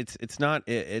word? It's not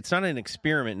an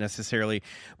experiment necessarily,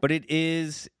 but it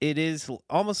is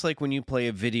almost like when you play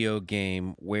a video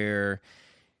game where,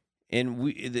 and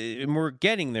we're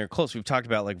getting there close. We've talked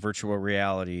about like virtual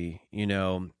reality, you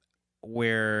know,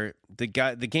 where the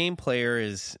game player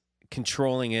is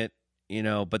controlling it, you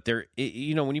know, but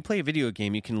you know, when you play a video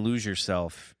game, you can lose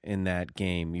yourself in that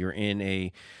game. You're in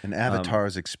an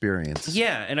avatar's experience.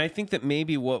 Yeah, and I think that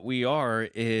maybe what we are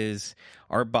is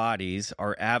our bodies,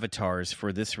 our avatars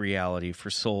for this reality, for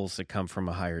souls that come from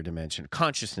a higher dimension,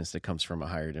 consciousness that comes from a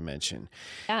higher dimension.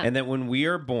 Yeah. And that when we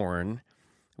are born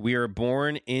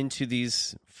into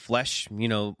these flesh, you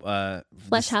know,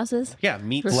 flesh houses. Yeah,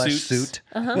 meat suits.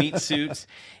 Meat suits.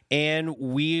 And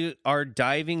we are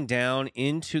diving down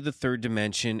into the third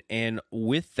dimension. And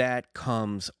with that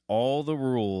comes all the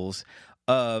rules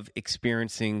of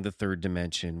experiencing the third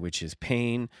dimension, which is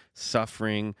pain,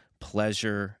 suffering,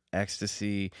 pleasure,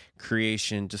 ecstasy,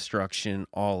 creation, destruction,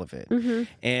 all of it. Mm-hmm.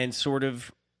 And sort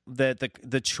of that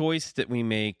the choice that we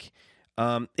make,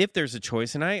 if there's a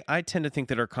choice, and I tend to think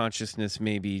that our consciousness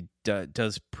maybe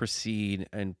does precede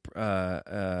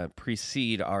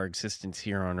our existence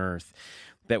here on Earth,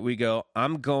 that we go,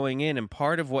 I'm going in, and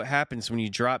part of what happens when you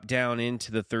drop down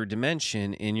into the third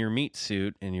dimension in your meat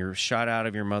suit and you're shot out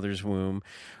of your mother's womb,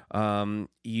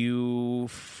 you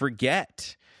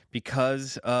forget.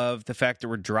 Because of the fact that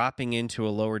we're dropping into a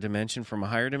lower dimension from a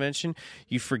higher dimension,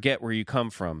 you forget where you come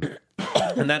from.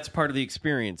 And that's part of the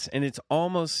experience. And it's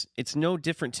no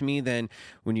different to me than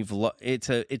when it's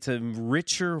a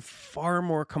richer, far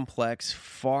more complex,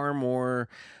 far more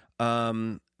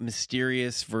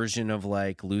mysterious version of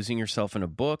like losing yourself in a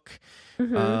book,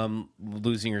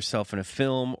 losing yourself in a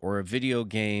film or a video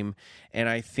game. And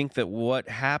I think that what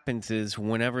happens is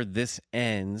whenever this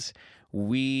ends,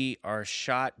 we are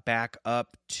shot back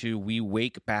up we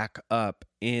wake back up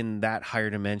in that higher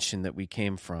dimension that we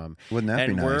came from. Wouldn't that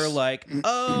be nice? And we're like,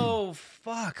 oh,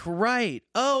 fuck, right.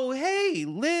 Oh, hey,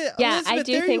 yeah, Elizabeth, I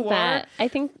do think that. I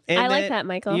think I like that,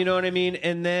 Michael. You know what I mean?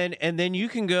 And then you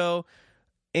can go,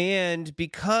 and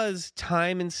because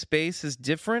time and space is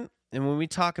different, and when we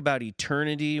talk about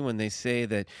eternity, when they say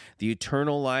that the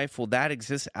eternal life, well, that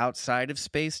exists outside of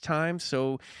space-time.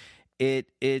 So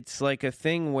it's like a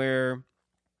thing where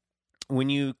when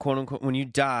you, quote unquote, when you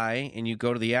die and you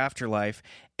go to the afterlife,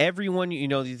 everyone, you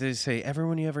know, they say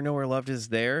everyone you ever know or loved is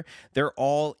there. They're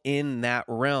all in that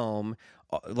realm,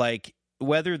 like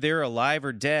whether they're alive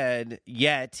or dead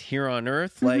yet here on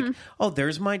Earth, like, oh,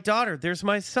 there's my daughter, there's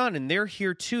my son, and they're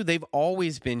here too. They've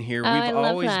always been here. We've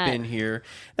always been here.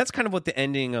 That's kind of what the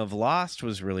ending of Lost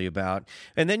was really about.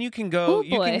 And then you can go,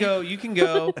 you can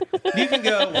go.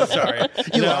 Well, sorry,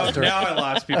 now I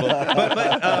lost people,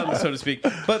 but so to speak.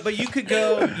 But you could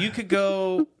turn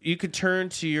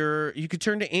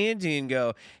to Andy and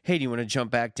go, hey, do you want to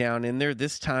jump back down in there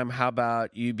this time? How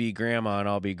about you be grandma and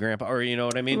I'll be grandpa, or you know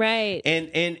what I mean? Right.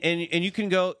 And you can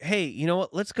go, hey, you know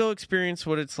what? Let's go experience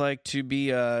what it's like to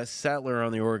be a settler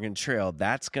on the Oregon Trail.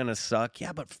 That's gonna suck.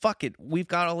 Yeah, but fuck it. We've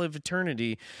got all of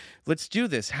eternity. Let's do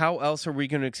this. How else are we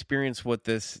going to experience what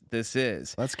this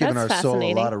is? That's giving our soul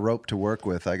a lot of rope to work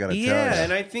with, I got to tell you. Yeah,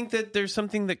 and I think that there's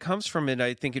something that comes from it.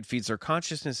 I think it feeds our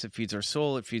consciousness, it feeds our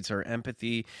soul, it feeds our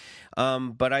empathy.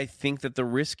 But I think that the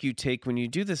risk you take when you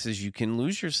do this is you can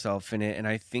lose yourself in it. And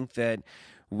I think that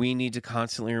we need to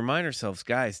constantly remind ourselves,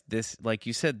 guys, this, like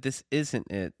you said, this isn't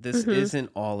it. This isn't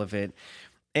all of it.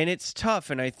 And it's tough,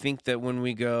 and I think that when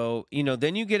we go, you know,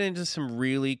 then you get into some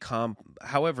really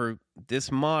however, this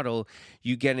model,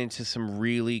 you get into some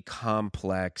really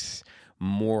complex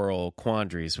moral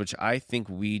quandaries, which I think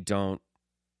we don't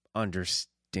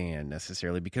understand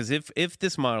necessarily. Because if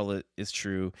this model is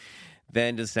true,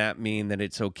 then does that mean that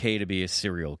it's okay to be a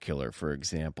serial killer, for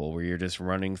example, where you're just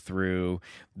running through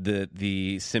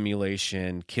the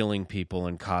simulation, killing people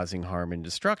and causing harm and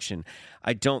destruction?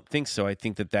 I don't think so. I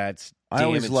think that's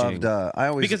damaging.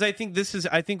 Because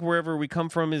I think wherever we come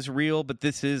from is real, but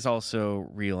this is also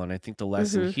real. And I think the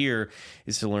lesson here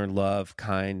is to learn love,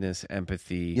 kindness,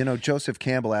 empathy. You know, Joseph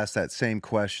Campbell asked that same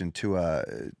question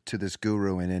to this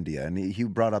guru in India, and he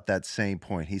brought up that same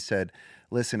point. He said,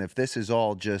 listen, if this is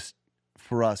all just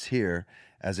for us here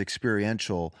as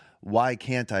experiential, why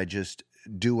can't I just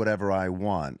do whatever I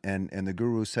want? And the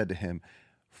guru said to him,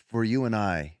 for you and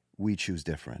I, we choose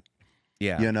different.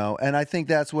 Yeah. You know, and I think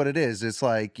that's what it is. It's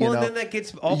like, you know, then that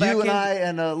gets all you back and I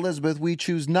and Elizabeth, we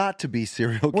choose not to be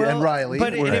serial killers. And Riley,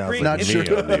 but we're not sure.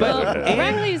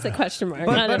 Riley's a question mark,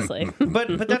 honestly.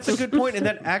 But that's a good point, and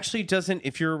that actually doesn't.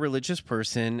 If you're a religious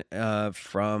person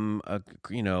from a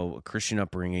Christian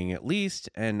upbringing, at least,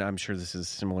 and I'm sure this is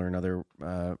similar in other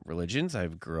religions. I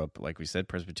grew up, like we said,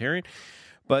 Presbyterian.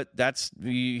 But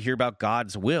you hear about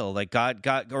God's will, like God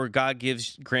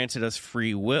granted us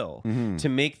free will to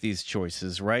make these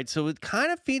choices, right? So it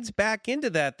kind of feeds back into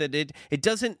that it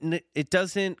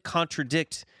doesn't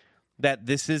contradict that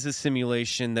this is a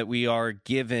simulation, that we are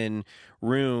given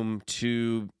room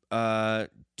to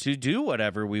do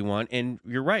whatever we want. And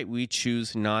you're right, we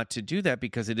choose not to do that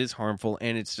because it is harmful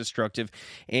and it's destructive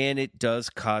and it does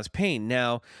cause pain.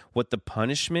 Now, what the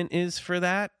punishment is for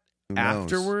that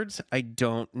afterwards, I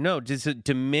don't know. Does it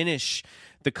diminish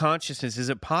the consciousness? Is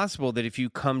it possible that if you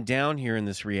come down here in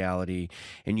this reality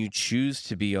and you choose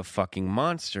to be a fucking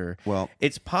monster, well,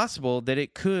 it's possible that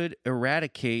it could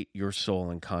eradicate your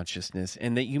soul and consciousness,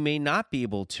 and that you may not be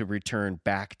able to return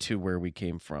back to where we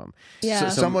came from? Yeah.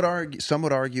 Some would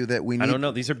argue that we need, I don't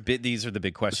know. These are the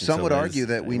big questions. Some would argue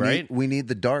that we need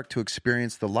the dark to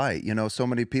experience the light. You know, so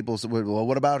many people say, well,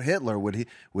 what about Hitler?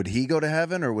 Would he go to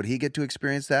heaven, or would he get to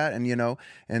experience that? And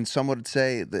and some would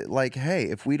say that, like, hey,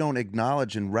 if we don't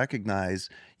acknowledge and recognize,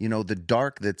 the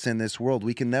dark that's in this world,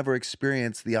 we can never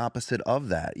experience the opposite of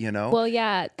that, Well,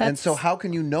 yeah. And so how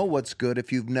can you know what's good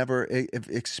if you've never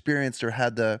experienced or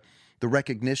had the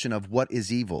recognition of what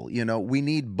is evil? We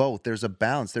need both. There's a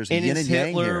balance. There's a yin and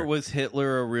yang here. Was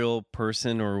Hitler a real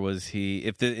person, or was he,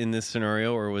 in this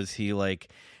scenario, or was he like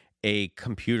a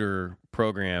computer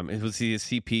program? Was he a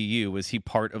CPU? Was he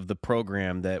part of the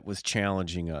program that was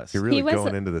challenging us? You're really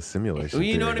going into the simulation.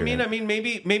 You know what I mean? I mean,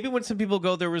 maybe when some people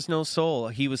go, there was no soul,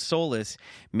 he was soulless.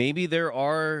 Maybe there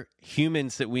are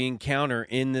humans that we encounter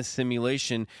in this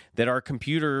simulation that are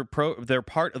they're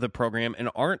part of the program and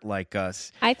aren't like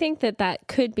us. I think that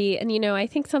could be, and I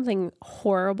think something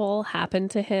horrible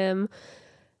happened to him.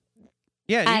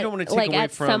 Yeah, you don't want to take away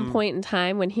from... at some point in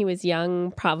time when he was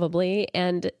young, probably,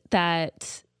 and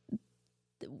that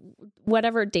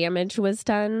whatever damage was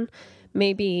done,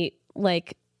 maybe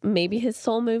his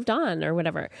soul moved on or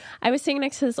whatever. I was sitting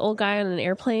next to this old guy on an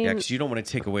airplane. Yeah, because you don't want to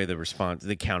take away the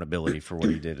accountability for what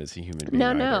he did as a human being.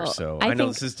 No. So I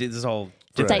know this is all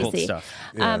difficult stuff.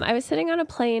 Yeah. I was sitting on a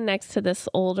plane next to this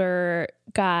older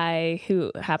guy who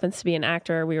happens to be an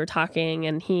actor. We were talking,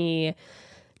 and he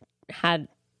had,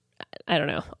 I don't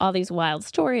know, all these wild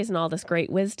stories and all this great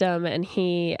wisdom, and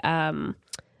he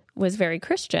was very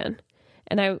Christian.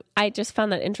 And I just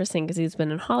found that interesting because he's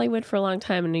been in Hollywood for a long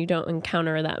time, and you don't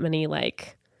encounter that many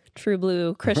like true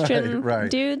blue Christian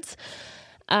dudes.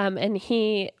 And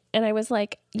I was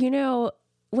like,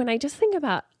 when I just think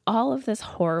about all of this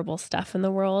horrible stuff in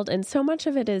the world, and so much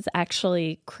of it is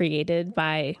actually created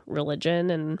by religion,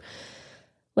 and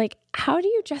like, how do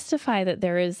you justify that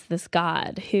there is this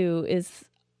God who is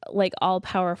like all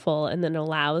powerful and then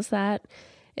allows that?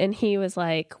 And he was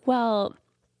like, well,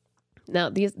 now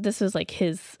this was like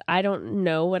I don't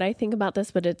know what I think about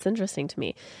this, but it's interesting to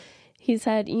me. He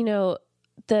said,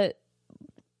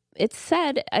 it's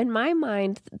said in my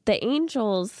mind, the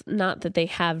angels, not that they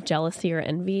have jealousy or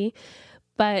envy,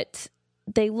 but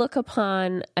they look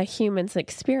upon a human's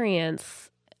experience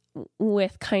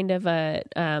with kind of a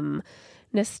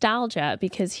nostalgia,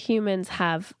 because humans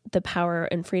have the power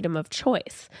and freedom of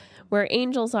choice. Where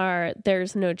angels are,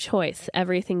 there's no choice.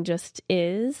 Everything just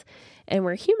is. And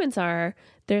where humans are,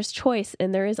 there's choice,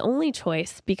 and there is only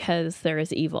choice because there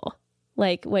is evil.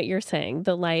 Like what you're saying,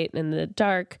 the light and the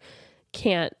dark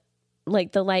the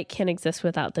light can't exist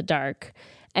without the dark,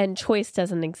 and choice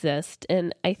doesn't exist.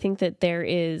 And I think that there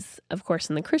is, of course,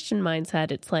 in the Christian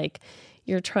mindset, it's like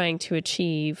you're trying to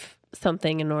achieve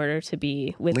something in order to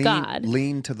be with God.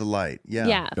 Lean to the light. Yeah.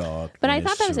 Yeah. Darkness, but I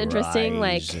thought that was interesting.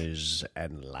 Rises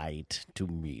and light to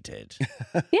meet it.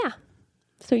 Yeah.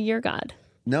 So you're God.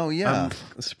 No, yeah.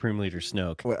 Supreme Leader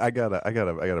Snoke. Well, I got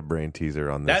a brain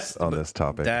teaser on this this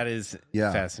topic. That is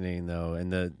fascinating, though,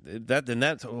 and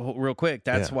that's real quick.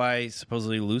 That's why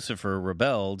supposedly Lucifer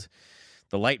rebelled,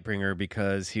 the Lightbringer,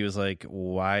 because he was like,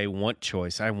 "Well, I want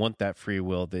choice. I want that free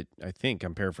will." That I think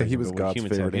I'm paraphrasing. He was God's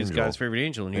favorite angel. He was God's favorite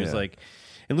angel, and he was like.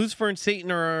 And Lucifer and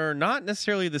Satan are not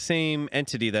necessarily the same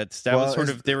entity. That was sort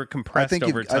of, they were compressed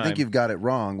over time. I think you've got it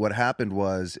wrong. What happened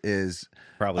is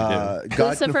probably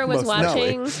Lucifer was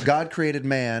watching. No, God created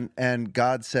man, and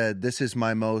God said, "This is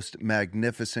my most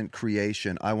magnificent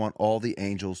creation. I want all the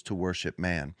angels to worship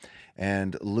man."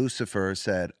 And Lucifer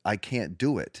said, "I can't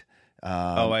do it."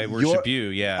 I worship you.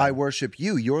 Yeah, I worship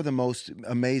you. You're the most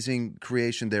amazing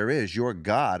creation there is. You're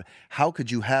God. How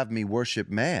could you have me worship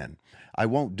man? I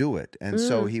won't do it. And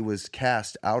so he was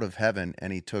cast out of heaven,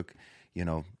 and he took,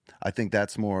 I think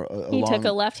that's more He took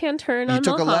a left-hand turn on Mulholland.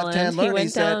 He took a left-hand turn. He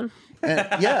went down.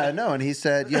 And he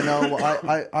said,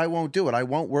 I won't do it. I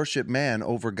won't worship man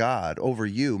over God, over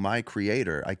you, my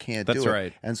creator. I can't do it. That's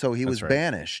right. And so he was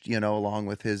banished, along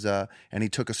with his, and he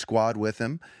took a squad with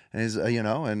him, and his,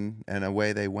 and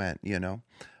away they went,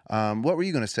 What were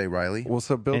you going to say, Riley? Well,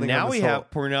 so building and now on this we have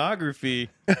pornography.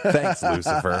 Thanks,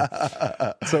 Lucifer.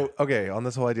 So, okay, on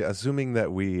this whole idea, assuming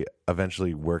that we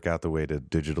eventually work out the way to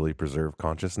digitally preserve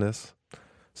consciousness,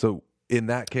 so in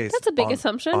that case, that's a big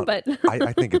assumption, but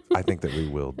I think that we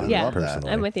will do it personally.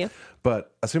 I'm with you.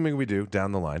 But assuming we do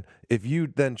down the line, if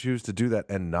you then choose to do that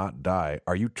and not die,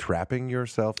 are you trapping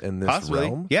yourself in this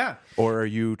realm? Yeah. Or are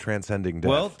you transcending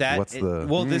death?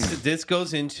 Well, this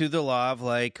goes into the law of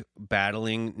like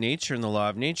battling nature and the law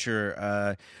of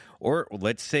nature. Or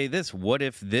let's say this: what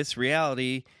if this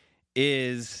reality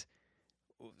is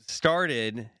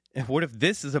started? What if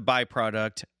this is a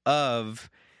byproduct of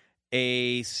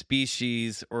a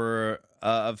species or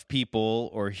of people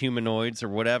or humanoids or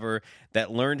whatever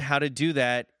that learned how to do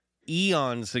that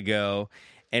eons ago,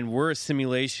 and we're a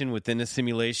simulation within a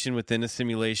simulation within a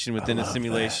simulation within a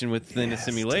simulation within a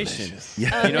simulation.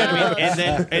 Yeah. You know what I mean?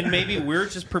 And then we're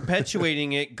just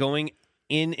perpetuating it going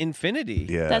in infinity.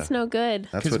 Yeah. That's no good.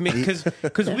 Because we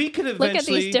could eventually look at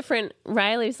these different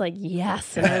Riley's like,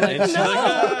 yes. And I'm like, and she's no.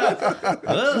 like,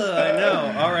 I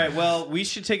know. All right, well, we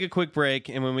should take a quick break,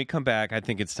 and when we come back, I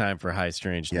think it's time for High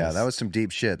Strangeness. Yeah, that was some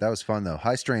deep shit. That was fun, though.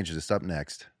 High Strangeness up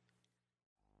next.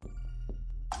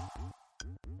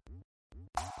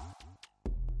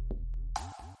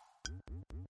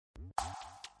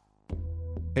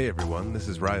 Hey everyone, this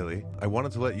is Riley. I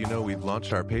wanted to let you know we've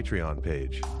launched our Patreon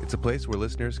page. It's a place where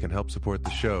listeners can help support the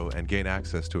show and gain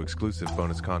access to exclusive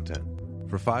bonus content.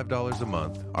 For $5 a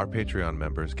month, our Patreon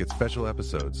members get special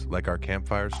episodes like our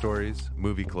Campfire Stories,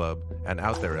 Movie Club, and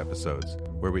Out There episodes,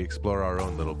 where we explore our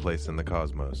own little place in the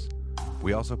cosmos.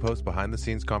 We also post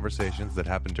behind-the-scenes conversations that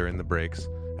happen during the breaks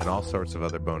and all sorts of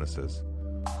other bonuses.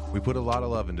 We put a lot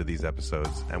of love into these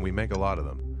episodes, and we make a lot of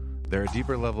them. They're a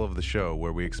deeper level of the show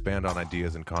where we expand on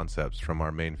ideas and concepts from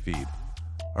our main feed.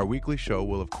 Our weekly show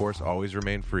will of course always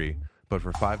remain free, but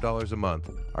for $5 a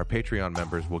month, our Patreon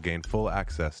members will gain full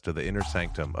access to the inner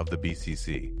sanctum of the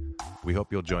BCC. We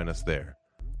hope you'll join us there.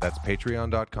 That's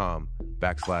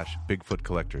patreon.com/Bigfoot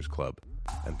Collectors Club.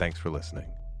 And thanks for listening.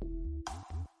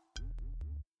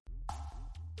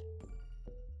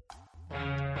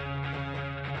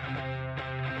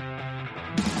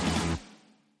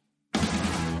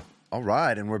 All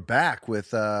right, and we're back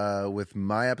with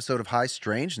my episode of High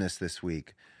Strangeness this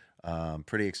week.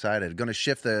 Pretty excited. Going to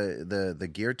shift the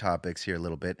gear topics here a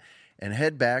little bit and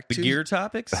head back to gear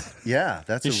topics. Yeah,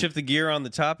 that's you shift the gear on the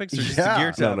topics, or just the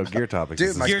gear topics? No, gear topics.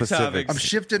 Dude, gear topics. I'm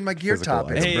shifting my gear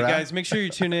topics. Hey bro. guys, make sure you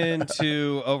tune in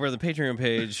to over the Patreon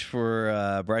page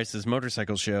for Bryce's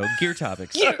motorcycle show, Gear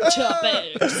Topics. Gear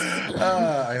topics.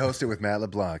 I host it with Matt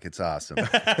LeBlanc. It's awesome.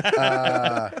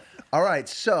 All right,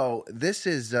 so this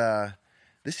is the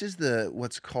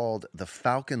what's called the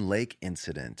Falcon Lake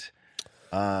incident.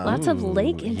 Lots of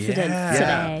lake incidents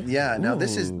today. Yeah. Now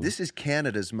this is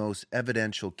Canada's most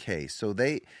evidential case. So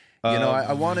they,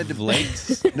 I wanted to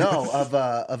lakes. No, of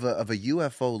a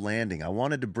UFO landing. I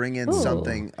wanted to bring in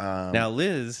something. Now,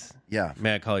 Liz. Yeah.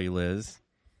 May I call you Liz?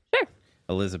 Sure.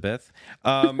 Elizabeth.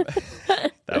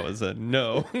 That was a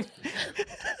no.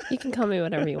 You can call me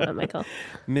whatever you want, Michael.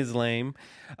 Ms. Laime.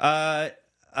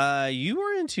 You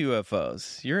were into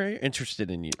UFOs. You're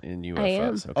interested in UFOs. I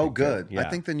am. Okay, Oh, good. Yeah. I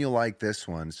think then you'll like this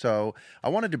one. So I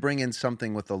wanted to bring in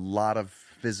something with a lot of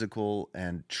physical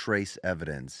and trace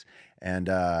evidence, and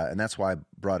that's why I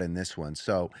brought in this one.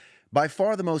 So by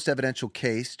far the most evidential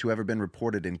case to ever been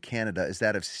reported in Canada is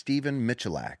that of Stephen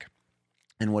Michalak.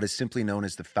 in what is simply known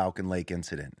as the Falcon Lake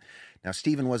incident. Now,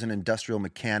 Stephen was an industrial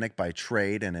mechanic by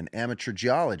trade and an amateur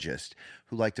geologist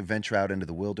who liked to venture out into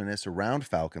the wilderness around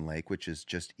Falcon Lake, which is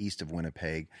just east of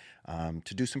Winnipeg,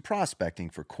 to do some prospecting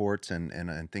for quartz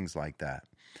and things like that.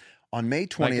 On May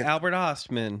 20th... Like Albert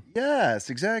Ostman. Yes,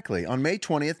 exactly. On May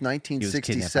 20th,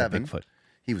 1967...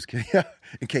 He was kidnapped by Bigfoot.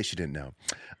 In case you didn't know.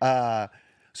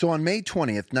 So on May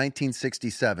 20th,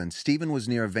 1967, Stephen was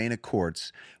near a vein of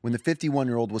quartz when the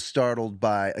 51-year-old was startled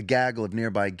by a gaggle of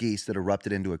nearby geese that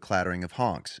erupted into a clattering of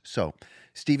honks. So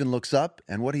Stephen looks up,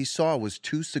 and what he saw was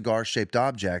two cigar-shaped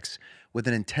objects with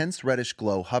an intense reddish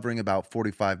glow hovering about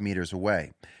 45 meters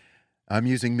away. I'm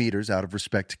using meters out of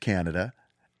respect to Canada.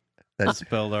 That's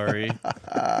spelled R-E.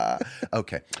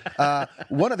 Okay.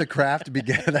 One of the craft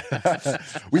began...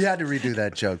 We had to redo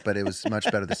that joke, but it was much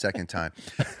better the second time.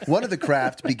 One of the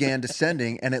craft began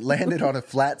descending, and it landed on a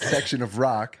flat section of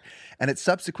rock, and it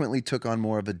subsequently took on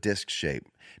more of a disc shape.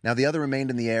 Now, the other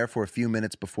remained in the air for a few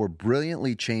minutes before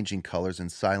brilliantly changing colors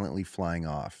and silently flying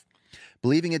off.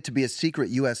 Believing it to be a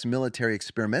secret U.S. military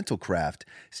experimental craft,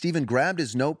 Stephen grabbed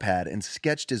his notepad and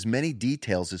sketched as many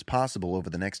details as possible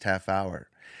over the next half hour.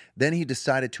 Then he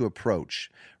decided to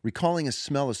approach, recalling a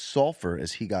smell of sulfur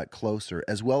as he got closer,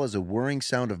 as well as a whirring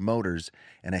sound of motors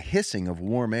and a hissing of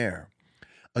warm air.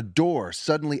 A door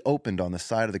suddenly opened on the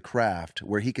side of the craft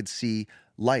where he could see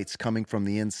lights coming from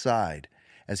the inside.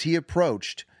 As he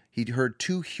approached, he heard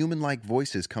two human-like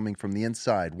voices coming from the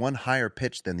inside, one higher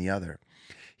pitched than the other.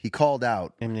 He called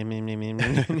out, and I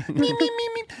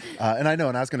know,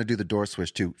 and I was going to do the door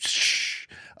swish too. Shh.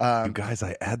 You guys,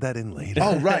 I add that in later.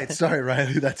 Oh, right. Sorry,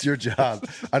 Riley. That's your job.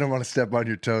 I don't want to step on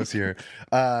your toes here.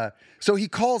 So he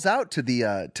calls out to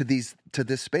this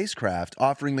spacecraft,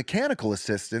 offering mechanical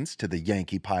assistance to the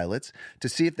Yankee pilots to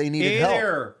see if they needed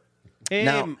help.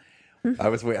 Now, I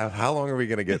was waiting. How long are we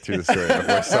going to get through the story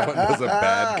before someone does a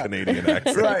bad Canadian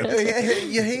accent? Right.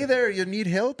 Hey there, you need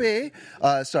help, eh?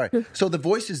 Sorry. So the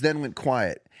voices then went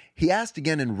quiet. He asked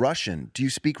again in Russian, do you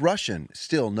speak Russian?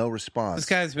 Still no response. This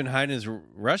guy's been hiding his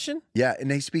Russian? Yeah,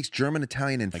 and he speaks German,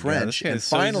 Italian, and French, God, and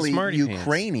finally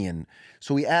Ukrainian.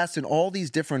 So he asked in all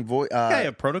these different voices.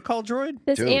 A protocol droid?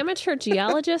 This amateur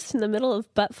geologist in the middle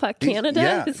of buttfuck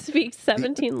Canada speaks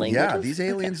 17 languages. Yeah, these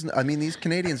aliens, these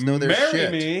Canadians know their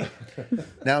shit. Me.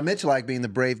 Now, Michalak, being the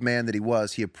brave man that he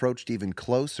was, he approached even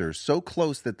closer, so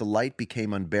close that the light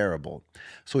became unbearable.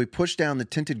 So he pushed down the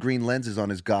tinted green lenses on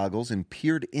his goggles and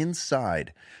peered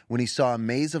inside when he saw a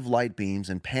maze of light beams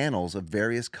and panels of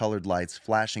various colored lights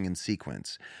flashing in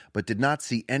sequence, but did not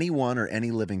see anyone or any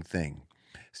living thing.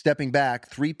 Stepping back,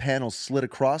 3 panels slid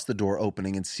across the door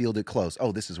opening and sealed it close.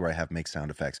 Oh, this is where I have make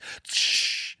sound effects.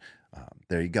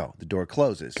 There you go. The door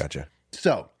closes. Gotcha.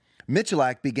 So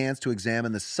Michalak begins to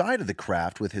examine the side of the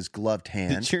craft with his gloved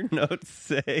hand. Did your notes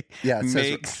say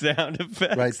make sound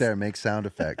effects? Right there, make sound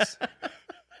effects.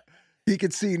 He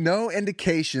could see no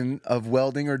indication of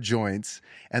welding or joints,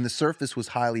 and the surface was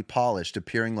highly polished,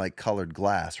 appearing like colored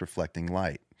glass reflecting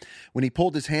light. When he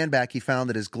pulled his hand back, he found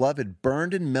that his glove had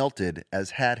burned and melted,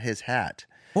 as had his hat.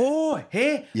 Oh,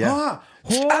 hey, yeah.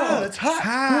 It's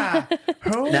hot.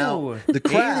 Now, the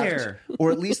craft,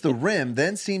 or at least the rim,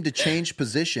 then seemed to change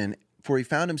position, for he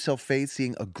found himself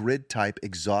facing a grid-type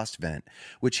exhaust vent,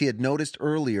 which he had noticed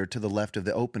earlier to the left of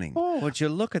the opening. Oh, would you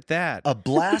look at that? A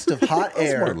blast of hot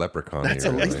air. That's more leprechaun.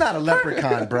 He's not a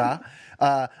leprechaun, brah.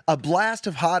 A blast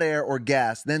of hot air or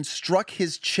gas then struck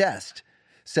his chest,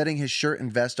 setting his shirt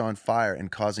and vest on fire and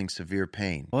causing severe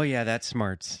pain. Oh, yeah, that's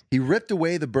smarts. He ripped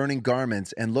away the burning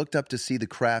garments and looked up to see the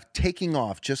craft taking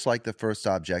off just like the first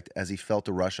object as he felt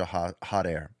a rush of hot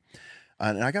air.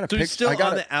 And I got a picture. He's still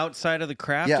on the outside of the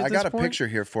craft. Yeah, at I got this a picture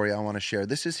here for you. I want to share.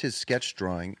 This is his sketch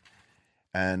drawing,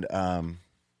 and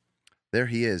there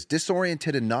he is,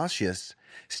 disoriented and nauseous.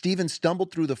 Stephen stumbled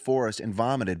through the forest and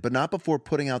vomited, but not before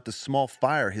putting out the small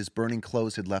fire his burning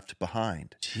clothes had left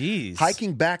behind. Jeez.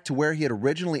 Hiking back to where he had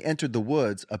originally entered the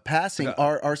woods, a passing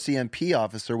RCMP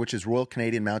officer, which is Royal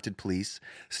Canadian Mounted Police,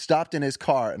 stopped in his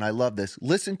car, and I love this,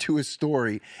 listened to his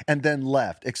story, and then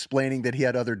left, explaining that he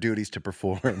had other duties to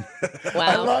perform. Wow.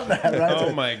 I love that, right?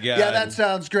 Oh, my God. Yeah, that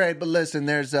sounds great, but listen,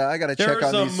 there's I got to check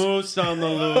on these. There's a moose on the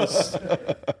loose.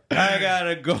 I got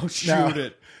to go shoot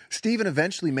it. Stephen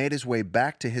eventually made his way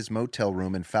back to his motel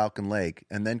room in Falcon Lake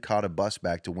and then caught a bus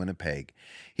back to Winnipeg.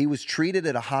 He was treated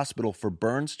at a hospital for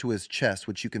burns to his chest,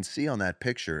 which you can see on that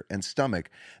picture, and stomach,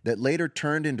 that later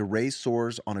turned into raised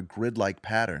sores on a grid-like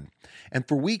pattern. And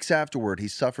for weeks afterward, he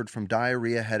suffered from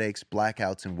diarrhea, headaches,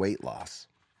 blackouts, and weight loss.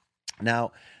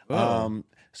 Now,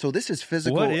 so this is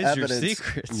physical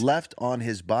evidence left on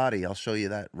his body. I'll show you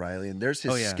that, Riley. And there's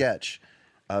his sketch.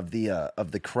 of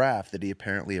the craft that he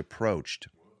apparently approached.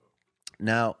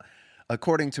 Now,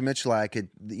 according to Michalak,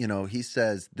 he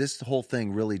says this whole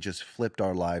thing really just flipped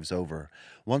our lives over.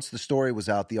 Once the story was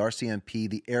out, the RCMP,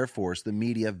 the Air Force, the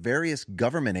media, various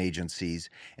government agencies,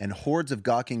 and hordes of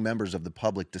gawking members of the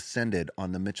public descended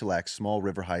on the Michalak Small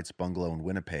River Heights bungalow in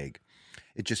Winnipeg.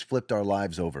 It just flipped our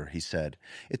lives over, he said.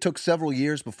 It took several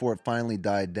years before it finally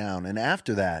died down. And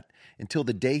after that, until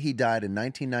the day he died in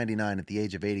 1999 at the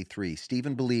age of 83,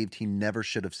 Stephen believed he never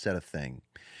should have said a thing.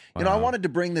 Wow. I wanted to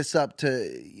bring this up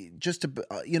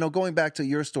going back to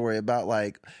your story about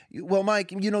Mike,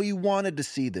 you wanted to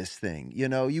see this thing,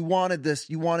 you wanted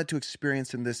to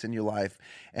experience this in your life.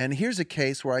 And here's a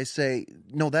case where I say,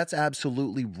 no, that's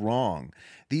absolutely wrong.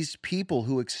 These people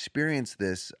who experience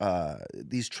these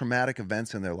traumatic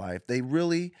events in their life, they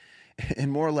really,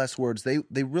 in more or less words,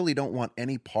 they really don't want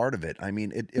any part of it. I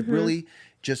mean, it really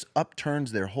just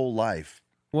upturns their whole life.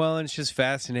 Well, and it's just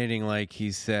fascinating, like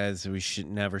he says, we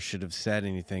never should have said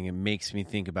anything. It makes me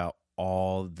think about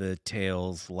all the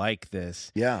tales like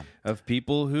this. Yeah. Of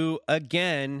people who,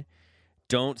 again,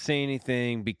 don't say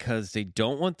anything because they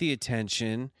don't want the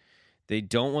attention. They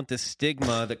don't want the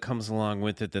stigma that comes along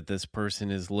with it, that this person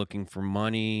is looking for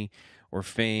money or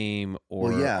fame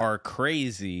or are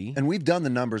crazy. And we've done the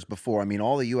numbers before. I mean,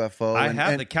 all the UFO. I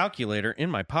have the calculator in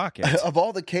my pocket. Of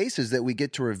all the cases that we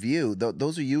get to review,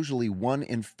 those are usually 1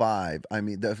 in 5. I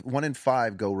mean, the 1 in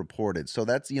 5 go reported. So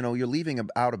that's, you're leaving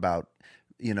out about,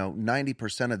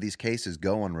 90% of these cases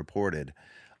go unreported.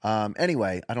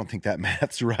 Anyway, I don't think that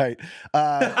math's right.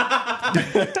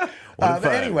 But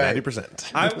anyway,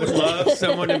 90%. I would love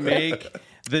someone to make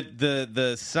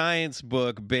the science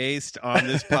book based on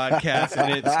this podcast,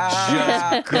 and it's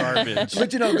just garbage.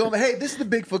 But hey, this is the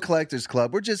Bigfoot Collectors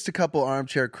Club. We're just a couple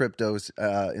armchair cryptos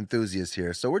enthusiasts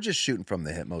here, so we're just shooting from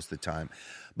the hip most of the time.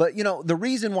 But the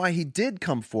reason why he did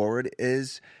come forward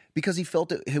is because he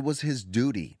felt it was his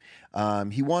duty.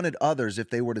 He wanted others, if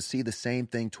they were to see the same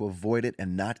thing, to avoid it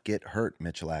and not get hurt,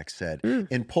 Michalak said.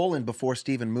 In Poland, before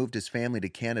Stephen moved his family to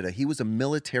Canada, he was a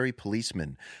military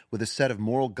policeman with a set of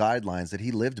moral guidelines that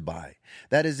he lived by.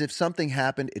 That is, if something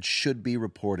happened, it should be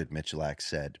reported, Michalak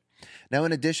said. Now,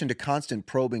 in addition to constant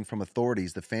probing from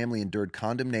authorities, the family endured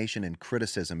condemnation and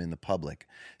criticism in the public.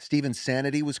 Stephen's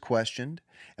sanity was questioned,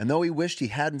 and though he wished he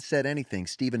hadn't said anything,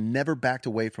 Stephen never backed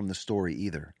away from the story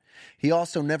either. He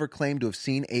also never claimed to have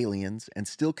seen aliens and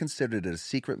still considered it a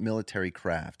secret military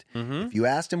craft. If you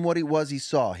asked him what it was he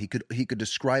saw, he could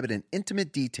describe it in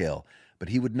intimate detail, but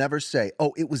he would never say,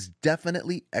 oh, it was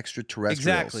definitely extraterrestrials.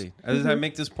 Exactly. I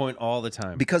make this point all the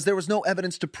time. Because there was no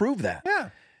evidence to prove that. Yeah.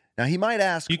 Now, he might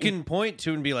ask... You can point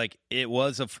to and be like, it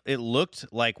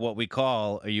looked like what we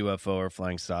call a UFO or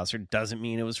flying saucer. Doesn't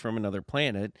mean it was from another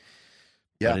planet.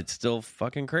 Yeah. But it's still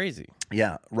fucking crazy.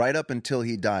 Yeah. Right up until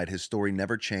he died, his story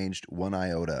never changed one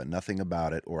iota. Nothing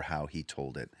about it or how he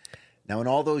told it. Now, in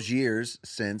all those years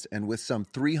since, and with some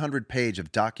 300 pages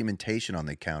of documentation on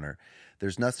the counter,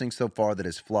 there's nothing so far that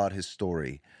has flawed his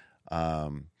story.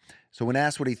 So when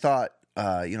asked what he thought,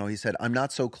 he said, I'm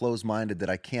not so close-minded that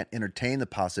I can't entertain the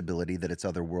possibility that it's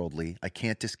otherworldly. I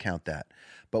can't discount that.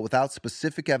 But without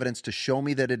specific evidence to show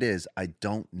me that it is, I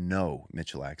don't know,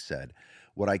 Michalak said.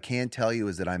 What I can tell you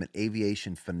is that I'm an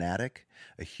aviation fanatic,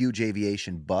 a huge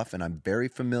aviation buff, and I'm very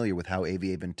familiar with how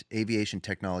aviation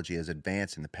technology has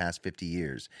advanced in the past 50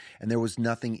 years. And there was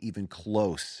nothing even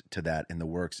close to that in the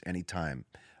works anytime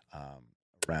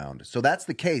around. So that's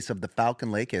the case of the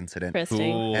Falcon Lake incident.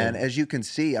 Cool. And as you can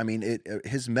see, I mean,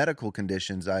 his medical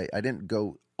conditions, I didn't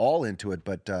go all into it,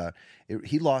 but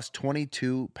he lost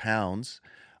 22 pounds.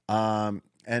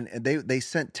 And they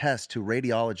sent tests to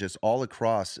radiologists all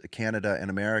across Canada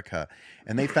and America,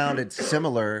 and they found it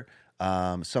similar,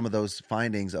 some of those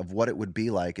findings of what it would be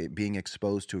like it being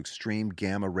exposed to extreme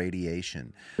gamma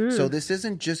radiation. So this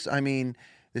isn't just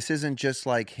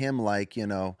like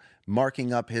him,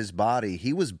 marking up his body.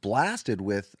 He was blasted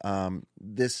with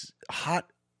this hot,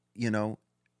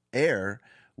 air,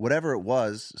 whatever it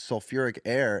was, sulfuric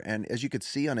air. And as you could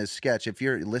see on his sketch, if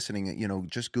you're listening,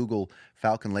 just Google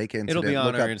Falcon Lake incident. It'll be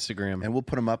on our Instagram. And we'll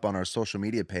put them up on our social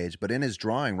media page. But in his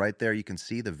drawing right there, you can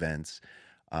see the vents.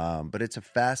 But it's a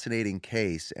fascinating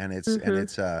case. And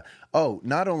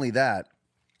not only that,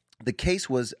 the case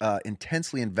was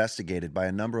intensely investigated by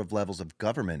a number of levels of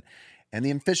government. And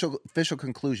the official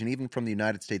conclusion, even from the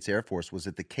United States Air Force, was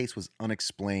that the case was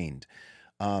unexplained.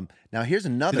 Now, here's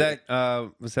another...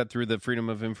 Was that through the Freedom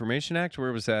of Information Act?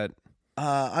 Where was that?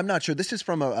 I'm not sure. This is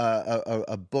from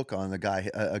a book on a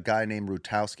guy named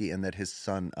Rutowski, and that his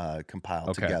son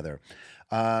compiled together.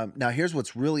 Now, here's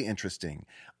what's really interesting.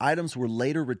 Items were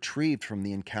later retrieved from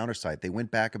the encounter site. They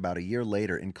went back about a year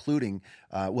later, including,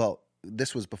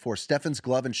 this was before Stefan's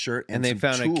glove and shirt, and they some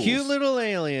found tools. a cute little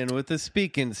alien with a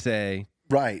speak and say.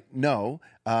 Right? No.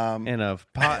 And a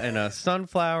pot and a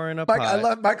sunflower in a Mike, pot. I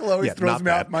love Michael. Always throws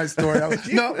me off my story. No.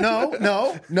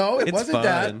 It wasn't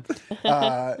fun.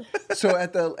 that.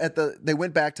 So they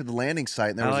went back to the landing site,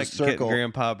 and there was a circle.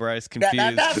 Grandpa Bryce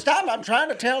confused. Stop! I'm trying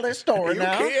to tell this story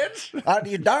now. Kids?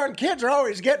 You darn kids are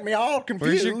always getting me all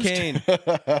confused. Where's your cane?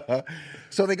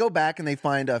 So they go back and they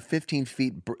find a 15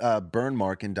 feet burn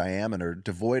mark in diameter,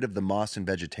 devoid of the moss and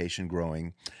vegetation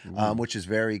growing, which is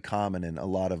very common in a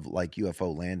lot of like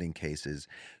UFO landing cases.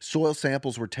 Soil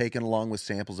samples were taken along with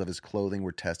samples of his clothing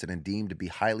were tested and deemed to be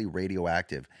highly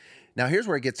radioactive. Now, here's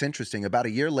where it gets interesting. About a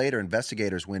year later,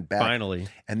 investigators went back. Finally.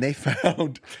 And they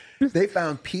found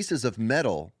pieces of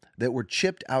metal that were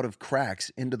chipped out of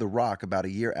cracks into the rock about a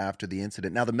year after the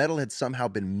incident. Now, the metal had somehow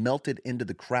been melted into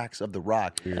the cracks of the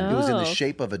rock. It was in the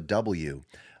shape of a W.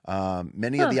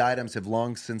 Many of the items have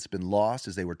long since been lost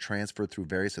as they were transferred through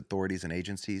various authorities and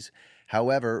agencies.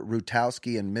 However,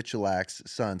 Rutowski and Michalak's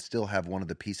son still have one of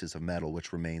the pieces of metal,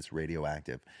 which remains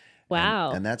radioactive.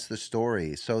 Wow. And that's the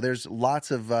story. So there's lots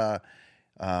of... I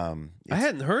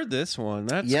hadn't heard this one.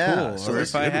 That's cool. So or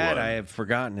if I had, one. I have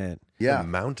forgotten it. A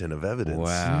mountain of evidence.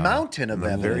 Wow. Mountain of A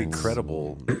evidence. very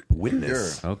credible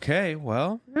witness. Sure. Okay,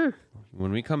 well,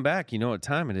 when we come back, you know what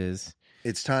time it is.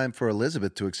 It's time for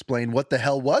Elizabeth to explain what the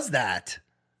hell was that.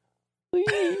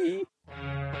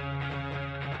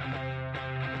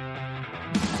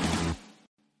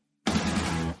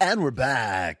 And we're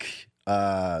back.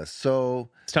 So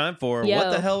It's time for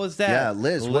What the Hell Was That? yeah,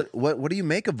 Liz, what do you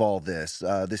make of all this?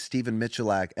 This Stephen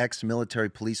Michalak, ex-military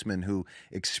policeman who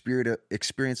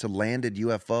experienced a landed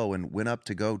UFO and went up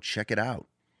to go check it out.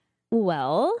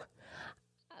 Well,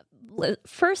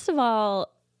 first of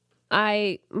all,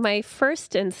 my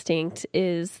first instinct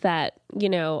is that,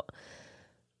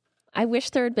 I wish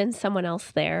there had been someone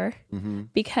else there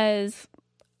because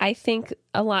I think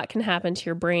a lot can happen to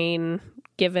your brain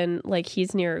given like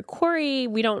he's near a quarry.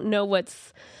 We don't know what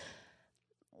is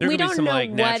going on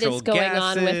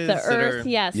with the earth.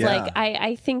 Like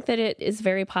I think that it is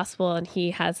very possible, and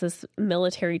he has this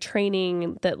military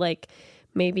training that like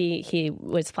maybe he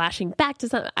was flashing back to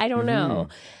something. I don't know.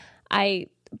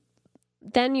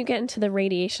 Then you get into the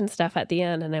radiation stuff at the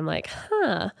end, and I'm like,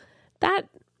 that,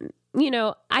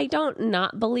 I don't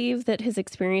not believe that his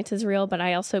experience is real, but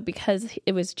I also, because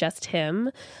it was just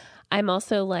him, I'm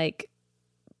also like,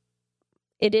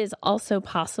 it is also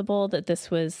possible that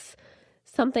this was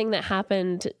something that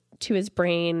happened to his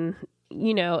brain,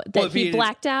 that he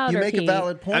blacked out. You make a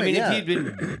valid point. I mean, if he'd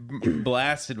been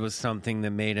blasted with something that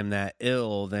made him that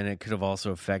ill, then it could have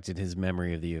also affected his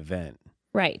memory of the event.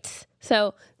 Right.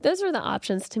 So those are the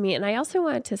options to me. And I also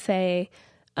wanted to say,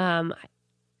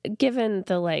 given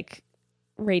the like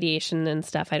radiation and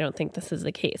stuff, I don't think this is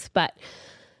the case. But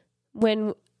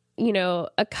when,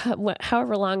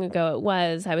 however long ago it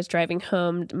was, I was driving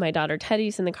home. My daughter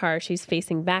Teddy's in the car. She's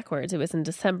facing backwards. It was in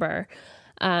December.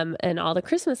 And all the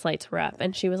Christmas lights were up.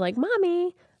 And she was like,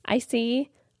 Mommy, I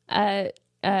see a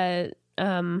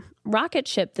rocket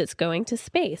ship that's going to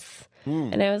space.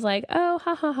 And I was like, oh,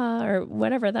 ha, ha, ha, or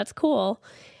whatever. That's cool.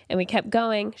 And we kept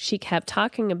going. She kept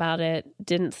talking about it.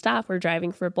 Didn't stop. We're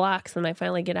driving for blocks. And I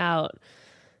finally get out.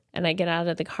 And I get out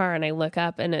of the car and I look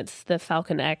up and it's the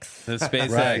Falcon X. The SpaceX,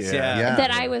 Right, yeah.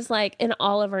 That I was like, and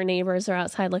all of our neighbors are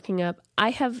outside looking up.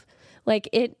 I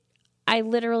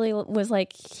literally was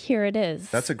like, here it is.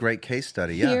 That's a great case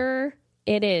study, yeah. Here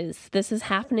it is. This is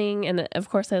happening. And of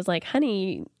course I was like,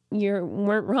 honey, you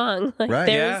weren't wrong. Like, Right,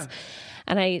 there's,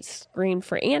 and I screamed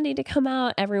for Andy to come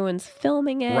out. Everyone's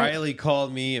filming it. Riley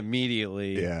called me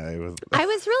immediately. Yeah, it was. I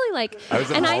was really like, I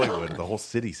was in Hollywood. The whole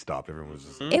city stopped. Everyone was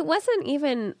just. It wasn't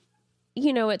even,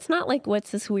 it's not like what's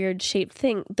this weird shaped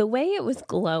thing. The way it was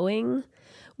glowing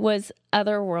was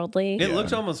otherworldly. It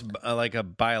looked almost like a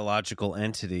biological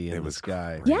entity in the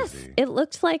sky. Crazy. Yes, it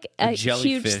looked like a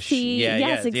jellyfish. huge sea. Yeah,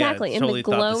 yes, yeah, exactly. yeah, And totally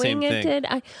the thought the same glowing it thing.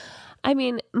 did. I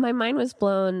mean, my mind was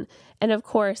blown. And of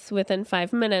course, within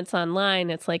 5 minutes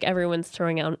online, it's like everyone's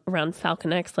throwing out around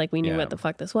Falcon X like we knew what the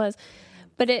fuck this was.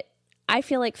 But I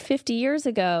feel like 50 years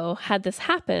ago, had this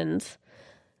happened,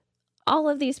 all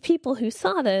of these people who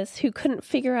saw this, who couldn't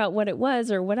figure out what it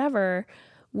was or whatever,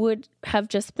 would have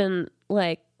just been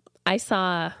like, I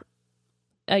saw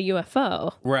a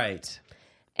UFO. Right.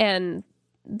 And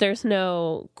there's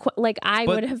no,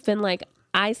 would have been like,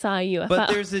 I saw a UFO. But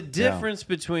there's a difference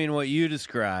between what you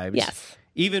described, yes,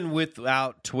 even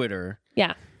without Twitter,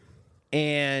 yeah,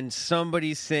 and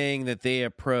somebody saying that they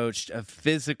approached a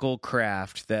physical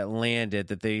craft that landed,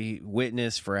 that they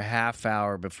witnessed for a half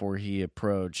hour before he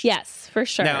approached. yes, for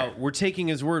sure. Now, we're taking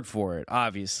his word for it,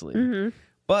 obviously. Mm-hmm.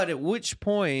 But at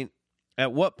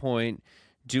what point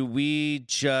do we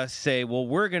just say, well,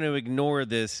 we're going to ignore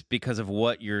this because of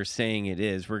what you're saying it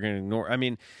is? We're going to ignore. I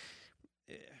mean,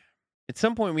 at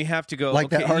some point we have to go.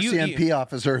 Like okay, that RCMP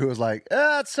officer who was like,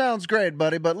 "That sounds great,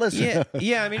 buddy, but listen."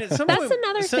 Yeah. I mean, at some That's point,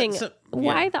 another thing.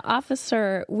 Why the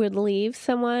officer would leave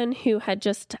someone who had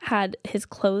just had his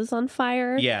clothes on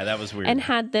fire? Yeah, that was weird. And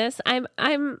had this. I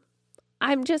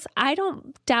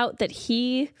don't doubt that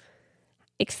he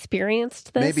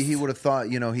experienced this. Maybe he would have thought,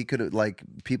 he could have, like,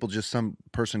 people, just some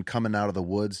person coming out of the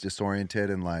woods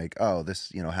disoriented and like, oh,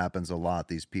 this, happens a lot.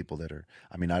 These people that are,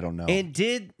 I don't know. And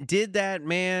did that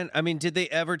man, did they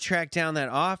ever track down that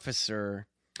officer?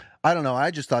 I don't know. I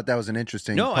just thought that was an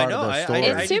interesting part of the story.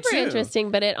 It's super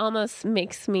interesting, but it almost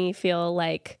makes me feel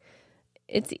like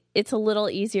it's a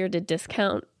little easier to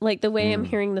discount, like the way I'm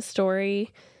hearing the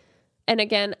story. And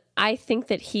again, I think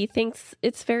that he thinks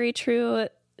it's very true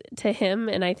to him,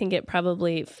 and I think it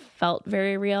probably felt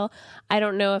very real. I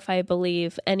don't know if I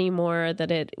believe anymore that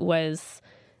it was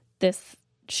this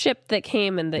ship that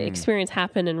came and the experience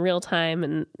happened in real time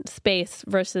and space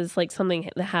versus like something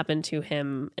that happened to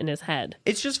him in his head.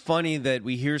 It's just funny that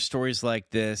we hear stories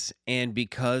like this, and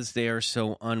because they are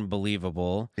so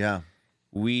unbelievable,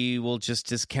 we will just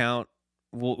discount.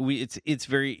 Well, it's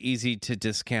very easy to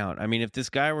discount. I mean, if this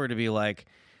guy were to be like,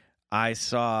 I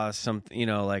saw something,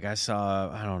 like I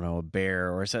saw, I don't know, a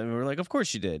bear or something. We're like, of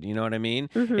course you did. You know what I mean?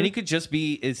 Mm-hmm. And he could just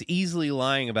be as easily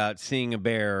lying about seeing a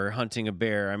bear or hunting a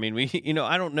bear. I mean,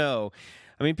 I don't know.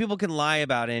 I mean, people can lie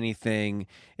about anything.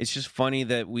 It's just funny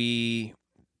that we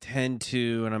tend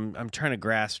to, and I'm trying to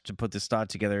grasp to put this thought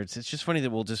together. It's just funny that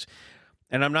we'll just,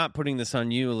 and I'm not putting this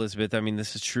on you, Elizabeth. I mean,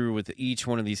 this is true with each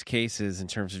one of these cases in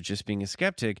terms of just being a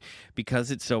skeptic,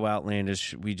 because it's so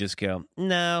outlandish. We just go,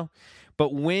 no. But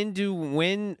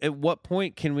at what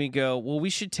point can we go, well,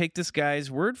 we should take this guy's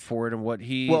word for it and what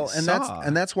he saw.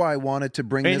 That's why I wanted to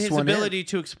bring this one in. And his ability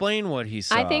to explain what he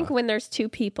saw. I think when there's two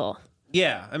people.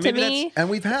 Yeah. To me, and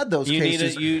we've had those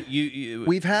cases.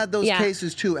 We've had those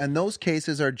cases too, and those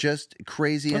cases are just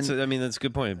crazy. That's a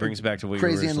good point. It brings back to what you were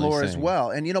crazy in lore saying as well.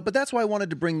 And but that's why I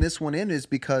wanted to bring this one in, is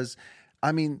because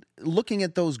looking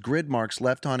at those grid marks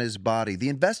left on his body, the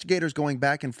investigators going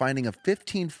back and finding a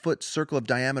 15-foot circle of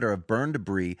diameter of burn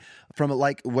debris from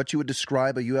like what you would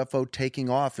describe a UFO taking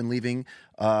off and leaving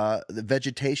the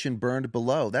vegetation burned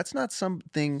below. That's not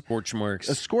something... Scorch marks.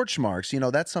 Scorch marks.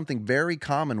 That's something very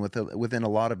common within a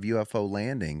lot of UFO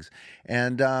landings.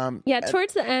 And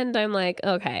towards the end, I'm like,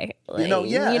 okay.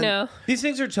 These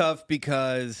things are tough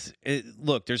because,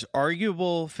 look, there's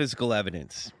arguable physical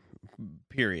evidence.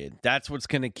 Period. That's what's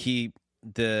going to keep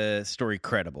the story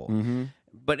credible. Mm-hmm.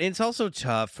 But it's also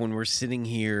tough when we're sitting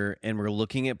here and we're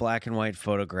looking at black and white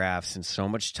photographs and so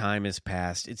much time has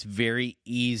passed. It's very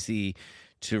easy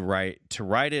to write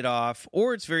it off,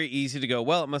 or it's very easy to go,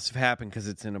 well, it must have happened because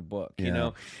it's in a book.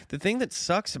 Yeah. The thing that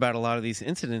sucks about a lot of these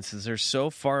incidents is they're so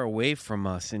far away from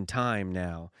us in time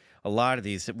now. A lot of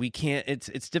these that we can't.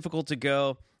 It's difficult to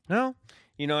go, no.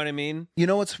 You know what I mean?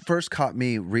 What's first caught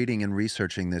me reading and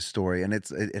researching this story, and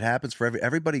it happens for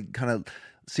everybody kind of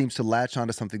seems to latch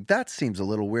onto something. That seems a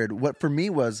little weird. What for me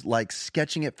was like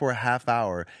sketching it for a half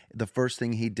hour, the first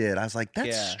thing he did. I was like,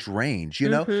 that's strange,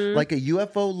 Like a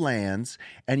UFO lands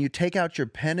and you take out your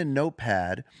pen and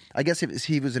notepad. I guess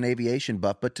he was an aviation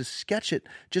buff, but to sketch it,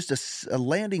 just a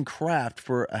landing craft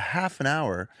for a half an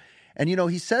hour. And,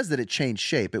 he says that it changed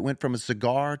shape. It went from a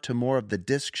cigar to more of the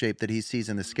disc shape that he sees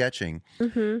in the sketching.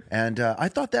 Mm-hmm. And I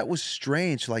thought that was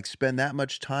strange to, spend that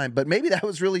much time. But maybe that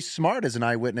was really smart as an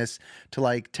eyewitness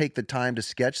to, take the time to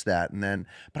sketch that.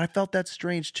 But I felt that's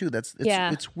strange, too.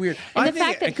 It's weird. And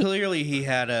I think clearly he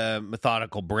had a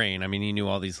methodical brain. I mean, he knew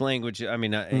all these languages. I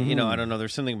mean, I don't know.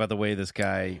 There's something about the way this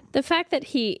guy... The fact that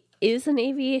he is an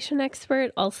aviation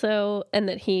expert also, and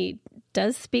that he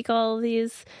does speak all of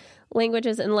these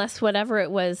languages, unless whatever it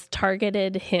was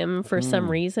targeted him for some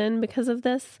reason because of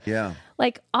this. Yeah.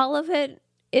 All of it,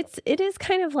 it is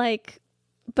kind of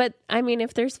but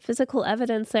if there's physical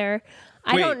evidence there,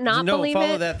 I don't believe it.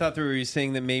 Follow that thought through. Are you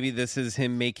saying that maybe this is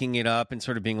him making it up and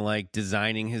sort of being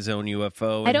designing his own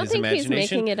UFO? I don't think he's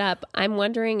making it up. I'm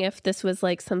wondering if this was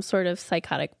some sort of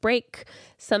psychotic break,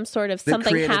 some sort of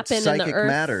something happened in the earth.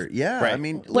 Matter. Yeah.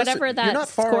 Right. Whatever that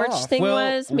scorch thing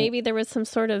was, maybe there was some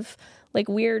sort of like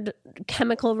weird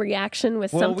chemical reaction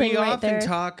with something right there. We often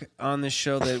talk on this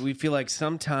show that we feel like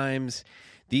sometimes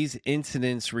these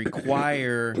incidents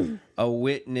require a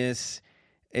witness.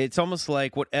 It's almost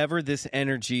like whatever this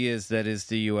energy is that is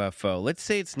the UFO. Let's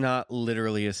say it's not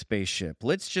literally a spaceship.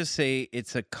 Let's just say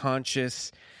it's a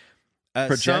conscious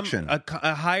projection,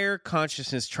 a higher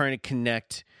consciousness trying to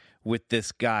connect with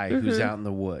this guy who's out in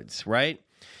the woods, right?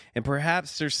 And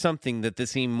perhaps there's something that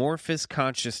this amorphous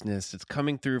consciousness that's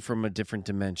coming through from a different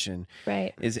dimension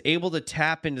is able to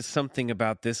tap into something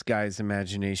about this guy's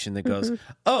imagination that goes,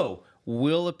 oh,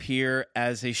 will appear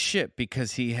as a ship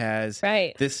because he has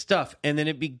this stuff. And then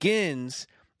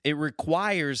it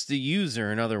requires the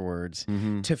user, in other words,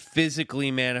 to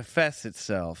physically manifest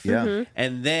itself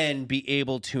and then be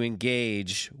able to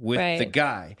engage with the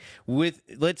guy.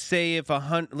 Let's say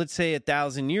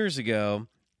 1,000 years ago,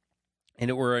 and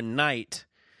it were a knight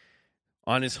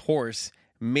on his horse,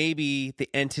 maybe the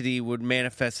entity would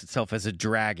manifest itself as a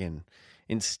dragon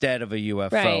instead of a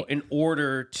UFO in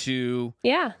order to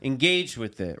engage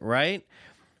with it, right?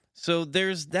 So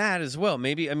there's that as well.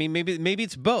 Maybe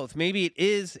it's both. Maybe it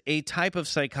is a type of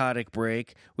psychotic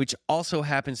break, which also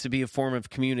happens to be a form of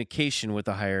communication with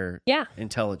a higher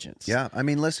intelligence. Yeah, I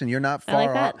mean, listen, you're not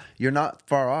far off. You're not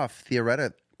far off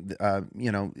theoretically.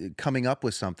 Coming up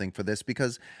with something for this,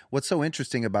 because what's so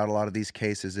interesting about a lot of these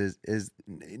cases is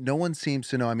no one seems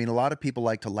to know. I mean, a lot of people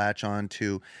like to latch on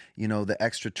to, the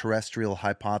extraterrestrial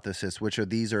hypothesis, which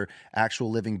these are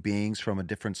actual living beings from a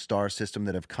different star system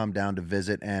that have come down to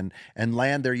visit and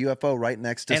land their UFO right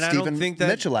next to Stephen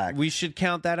Michalak. We should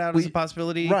count that out as a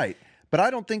possibility, right? But I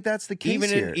don't think that's the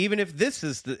case here. Even if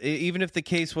the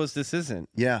case was this isn't.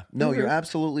 Yeah, no, you're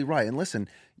absolutely right. And listen,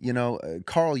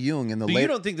 Carl Jung in the you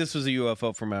don't think this was a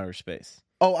UFO from outer space?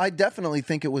 Oh, I definitely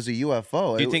think it was a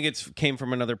UFO. Do you think it came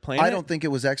from another planet? I don't think it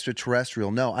was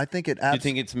extraterrestrial. No, I think it. Do you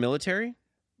think it's military?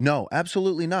 No,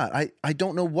 absolutely not. I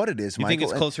don't know what it is, Michael. You think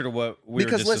it's closer to what we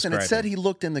were just listen, describing? It said he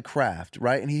looked in the craft,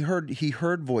 right, and he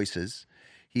heard voices.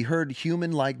 He heard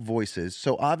human-like voices.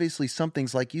 So obviously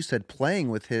something's, like you said, playing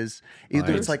with his,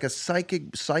 either it's like a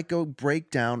psycho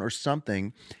breakdown or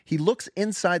something. He looks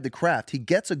inside the craft. He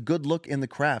gets a good look in the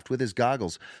craft with his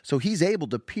goggles. So he's able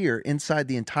to peer inside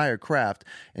the entire craft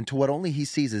into what only he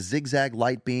sees as zigzag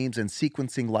light beams and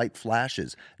sequencing light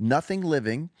flashes. Nothing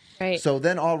living. Right. So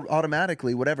then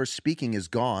automatically whatever's speaking is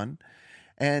gone.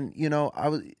 And,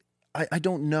 I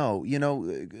don't know.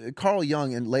 Carl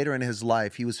Jung, and later in his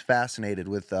life, he was fascinated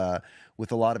with a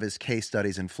lot of his case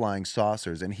studies in flying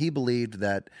saucers, and he believed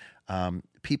that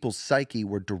people's psyche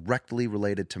were directly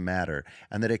related to matter,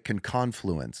 and that it can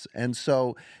confluence. And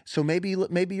so maybe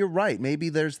you're right. Maybe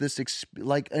there's this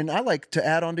and I like to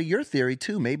add on to your theory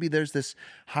too. Maybe there's this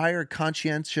higher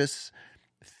conscientious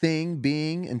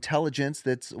being, intelligence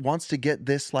that wants to get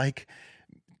this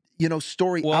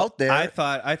story out there. I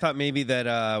thought maybe that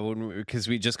because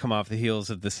we just come off the heels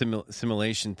of the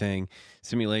simulation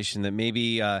that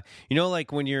maybe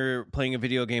like when you're playing a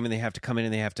video game and they have to come in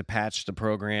and they have to patch the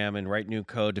program and write new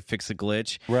code to fix a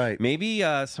glitch. Right. Maybe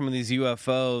some of these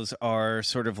UFOs are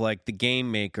sort of like the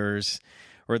game makers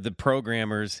or the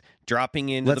programmers dropping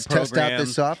into the program. Let's test out the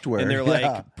software. And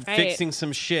they're fixing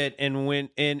some shit, and when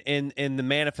in the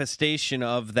manifestation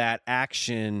of that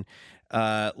action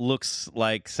looks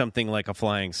like something like a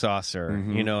flying saucer,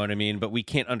 you know what I mean? But we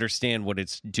can't understand what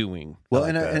it's doing. Well,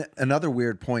 and another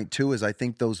weird point, too, is I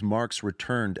think those marks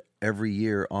returned every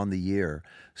year on the year.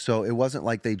 So it wasn't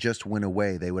like they just went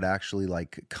away. They would actually,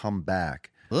 come back.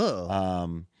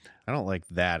 Ugh. I don't like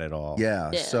that at all.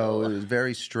 Yeah, so it was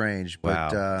very strange.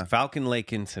 But, wow. Falcon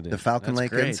Lake incident. The Falcon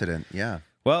Lake great. incident, yeah.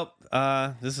 Well,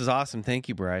 this is awesome. Thank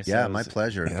you, Bryce. Yeah, my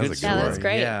pleasure. Yeah, that was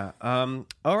great. Yeah.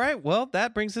 All right. Well,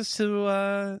 that brings us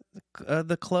to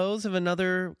the close of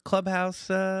another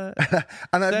Clubhouse. And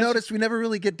I've noticed we never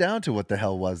really get down to what the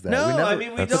hell was that. No, we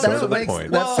don't. That's sort of the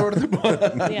point. That's sort of the point.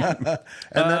 Yeah.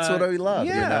 And that's what we love.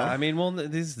 Yeah. I mean, well,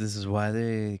 this is why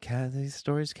these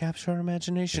stories capture our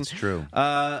imagination. It's true.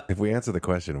 If we answer the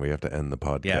question, we have to end the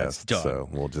podcast. Yeah, it's done. So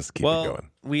we'll just keep it going.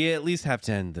 We at least have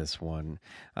to end this one,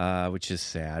 which is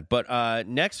sad. But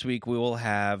next week we will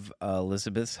have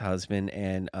Elizabeth's husband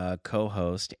and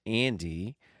co-host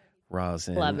Andy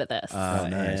Rosen. Love this.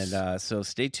 Nice. And so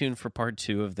stay tuned for part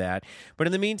 2 of that. But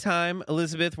in the meantime,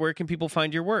 Elizabeth, where can people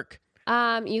find your work?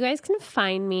 You guys can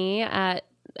find me at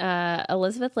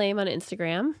Elizabeth Laime on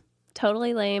Instagram,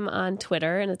 Totally Laime on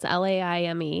Twitter, and it's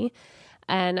LAIME.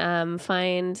 And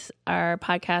find our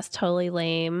podcast Totally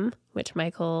Laime, which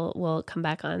Michael will come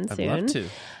back on soon. I'd love to.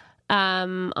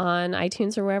 On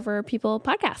iTunes or wherever people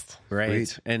podcast.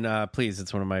 Great. And please,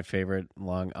 it's one of my favorite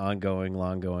long-going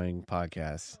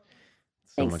podcasts.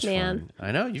 Thanks, much man. fun.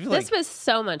 I know you've This was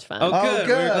so much fun. Oh, good.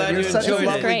 We're glad You're you such a enjoyed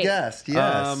lovely it. guest.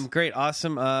 Yes. Great.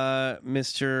 Awesome.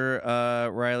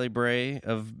 Mr. Riley Bray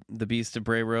of the Beast of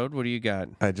Bray Road. What do you got?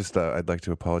 I'd like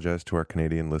to apologize to our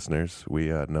Canadian listeners. We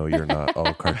know you're not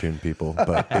all cartoon people,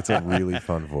 but it's a really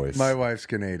fun voice. My wife's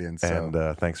Canadian, so.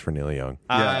 And thanks for Neil Young.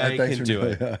 I can do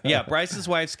it. Yeah, Bryce's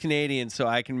wife's Canadian, so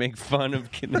I can make fun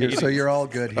of Canadians. So you're all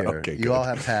good here. Okay, you good. all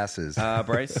have passes.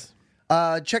 Bryce?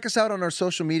 Check us out on our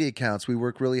social media accounts. We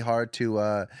work really hard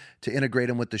to integrate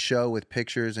them with the show, with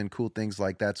pictures and cool things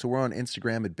like that. So we're on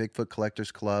Instagram at Bigfoot Collectors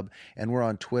Club, and we're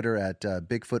on Twitter at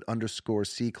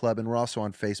Bigfoot_C Club, and we're also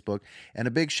on Facebook. And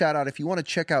a big shout out, if you want to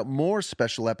check out more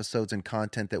special episodes and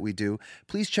content that we do,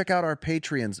 please check out our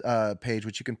Patreon page,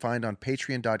 which you can find on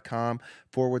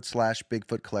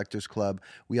patreon.com/Bigfoot Collectors Club.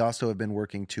 We also have been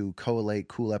working to collate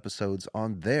cool episodes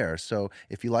on there. So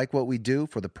if you like what we do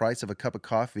for the price of a cup of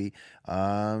coffee,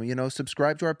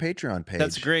 subscribe to our Patreon page.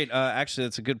 That's great. Actually,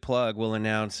 that's a good plug. We'll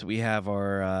announce we have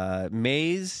our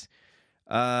Maze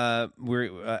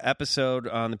episode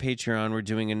on the Patreon. We're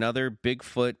doing another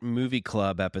Bigfoot Movie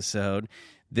Club episode.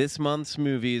 This month's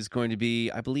movie is going to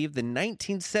be, I believe, the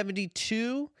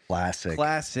 1972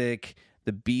 classic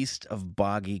The Beast of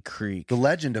Boggy Creek. The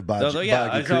Legend of Boggy Creek.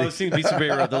 I was thinking Beast of Boggy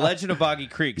Road. The Legend of Boggy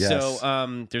Creek. Yes.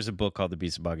 So there's a book called The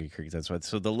Beast of Boggy Creek. That's what.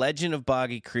 So The Legend of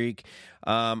Boggy Creek.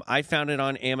 I found it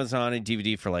on Amazon and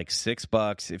DVD for like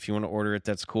 $6. If you want to order it,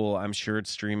 that's cool. I'm sure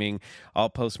it's streaming. I'll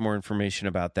post more information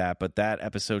about that. But that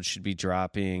episode should be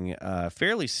dropping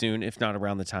fairly soon, if not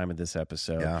around the time of this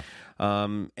episode. Yeah.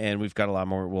 And we've got a lot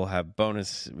more. We have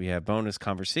bonus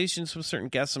conversations with certain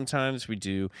guests sometimes. We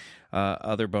do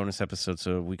other bonus episodes.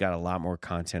 So we got a lot more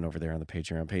content over there on the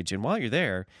Patreon page. And while you're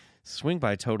there, swing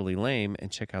by Totally Lame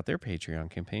and check out their Patreon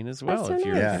campaign as well. That's so if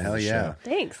you're nice. hell yeah.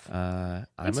 Thanks. I'm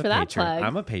Thanks a for that patron. plug.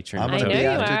 I'm a patron. I'm going to know be you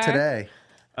after are. today.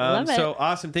 Love it. So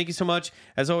awesome. Thank you so much.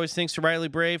 As always, thanks to Riley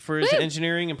Bray for his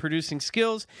engineering and producing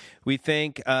skills. We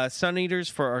thank Sun Eaters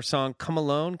for our song Come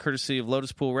Alone, courtesy of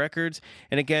Lotus Pool Records.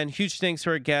 And again, huge thanks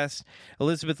to our guest,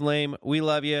 Elizabeth Laime. We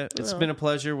love you. It's been a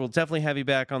pleasure. We'll definitely have you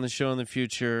back on the show in the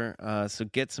future. So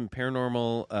get some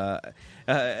paranormal...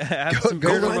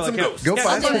 Go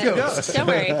find some ghosts. Don't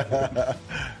worry.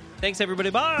 Thanks, everybody.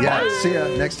 Bye. Yeah, see ya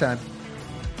next time.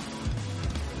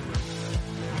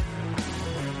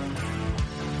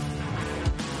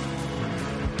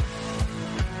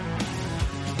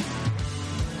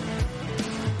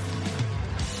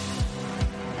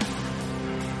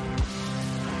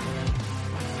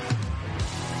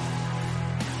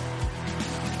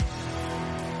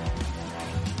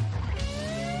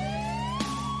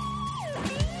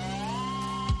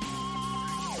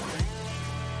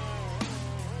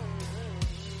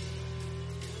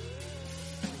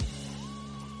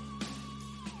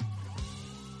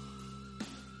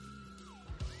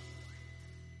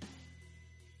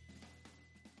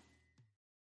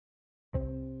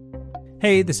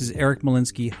 Hey, this is Eric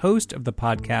Malinsky, host of the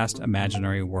podcast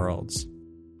Imaginary Worlds.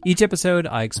 Each episode,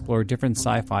 I explore different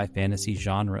sci-fi fantasy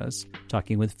genres,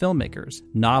 talking with filmmakers,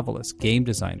 novelists, game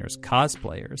designers,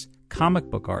 cosplayers, comic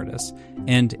book artists,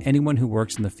 and anyone who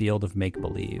works in the field of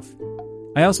make-believe.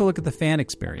 I also look at the fan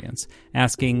experience,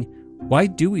 asking, why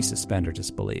do we suspend our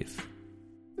disbelief?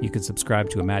 You can subscribe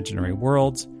to Imaginary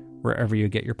Worlds wherever you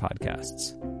get your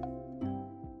podcasts.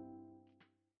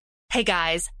 Hey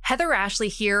guys, Heather Ashley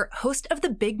here, host of the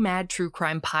Big Mad True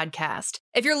Crime Podcast.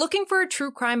 If you're looking for a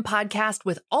true crime podcast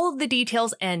with all of the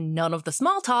details and none of the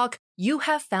small talk, you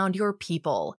have found your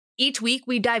people. Each week,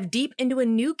 we dive deep into a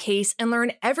new case and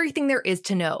learn everything there is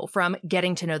to know, from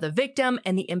getting to know the victim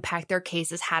and the impact their case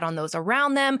has had on those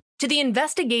around them, to the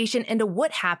investigation into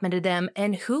what happened to them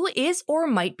and who is or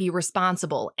might be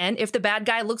responsible. And if the bad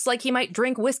guy looks like he might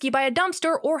drink whiskey by a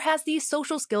dumpster or has the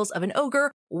social skills of an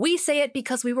ogre, we say it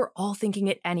because we were all thinking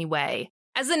it anyway.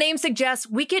 As the name suggests,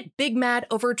 we get big mad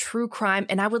over true crime,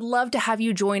 and I would love to have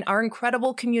you join our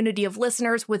incredible community of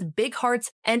listeners with big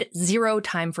hearts and zero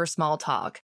time for small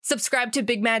talk. Subscribe to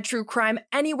Big Mad True Crime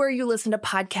anywhere you listen to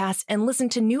podcasts and listen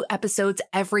to new episodes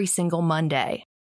every single Monday.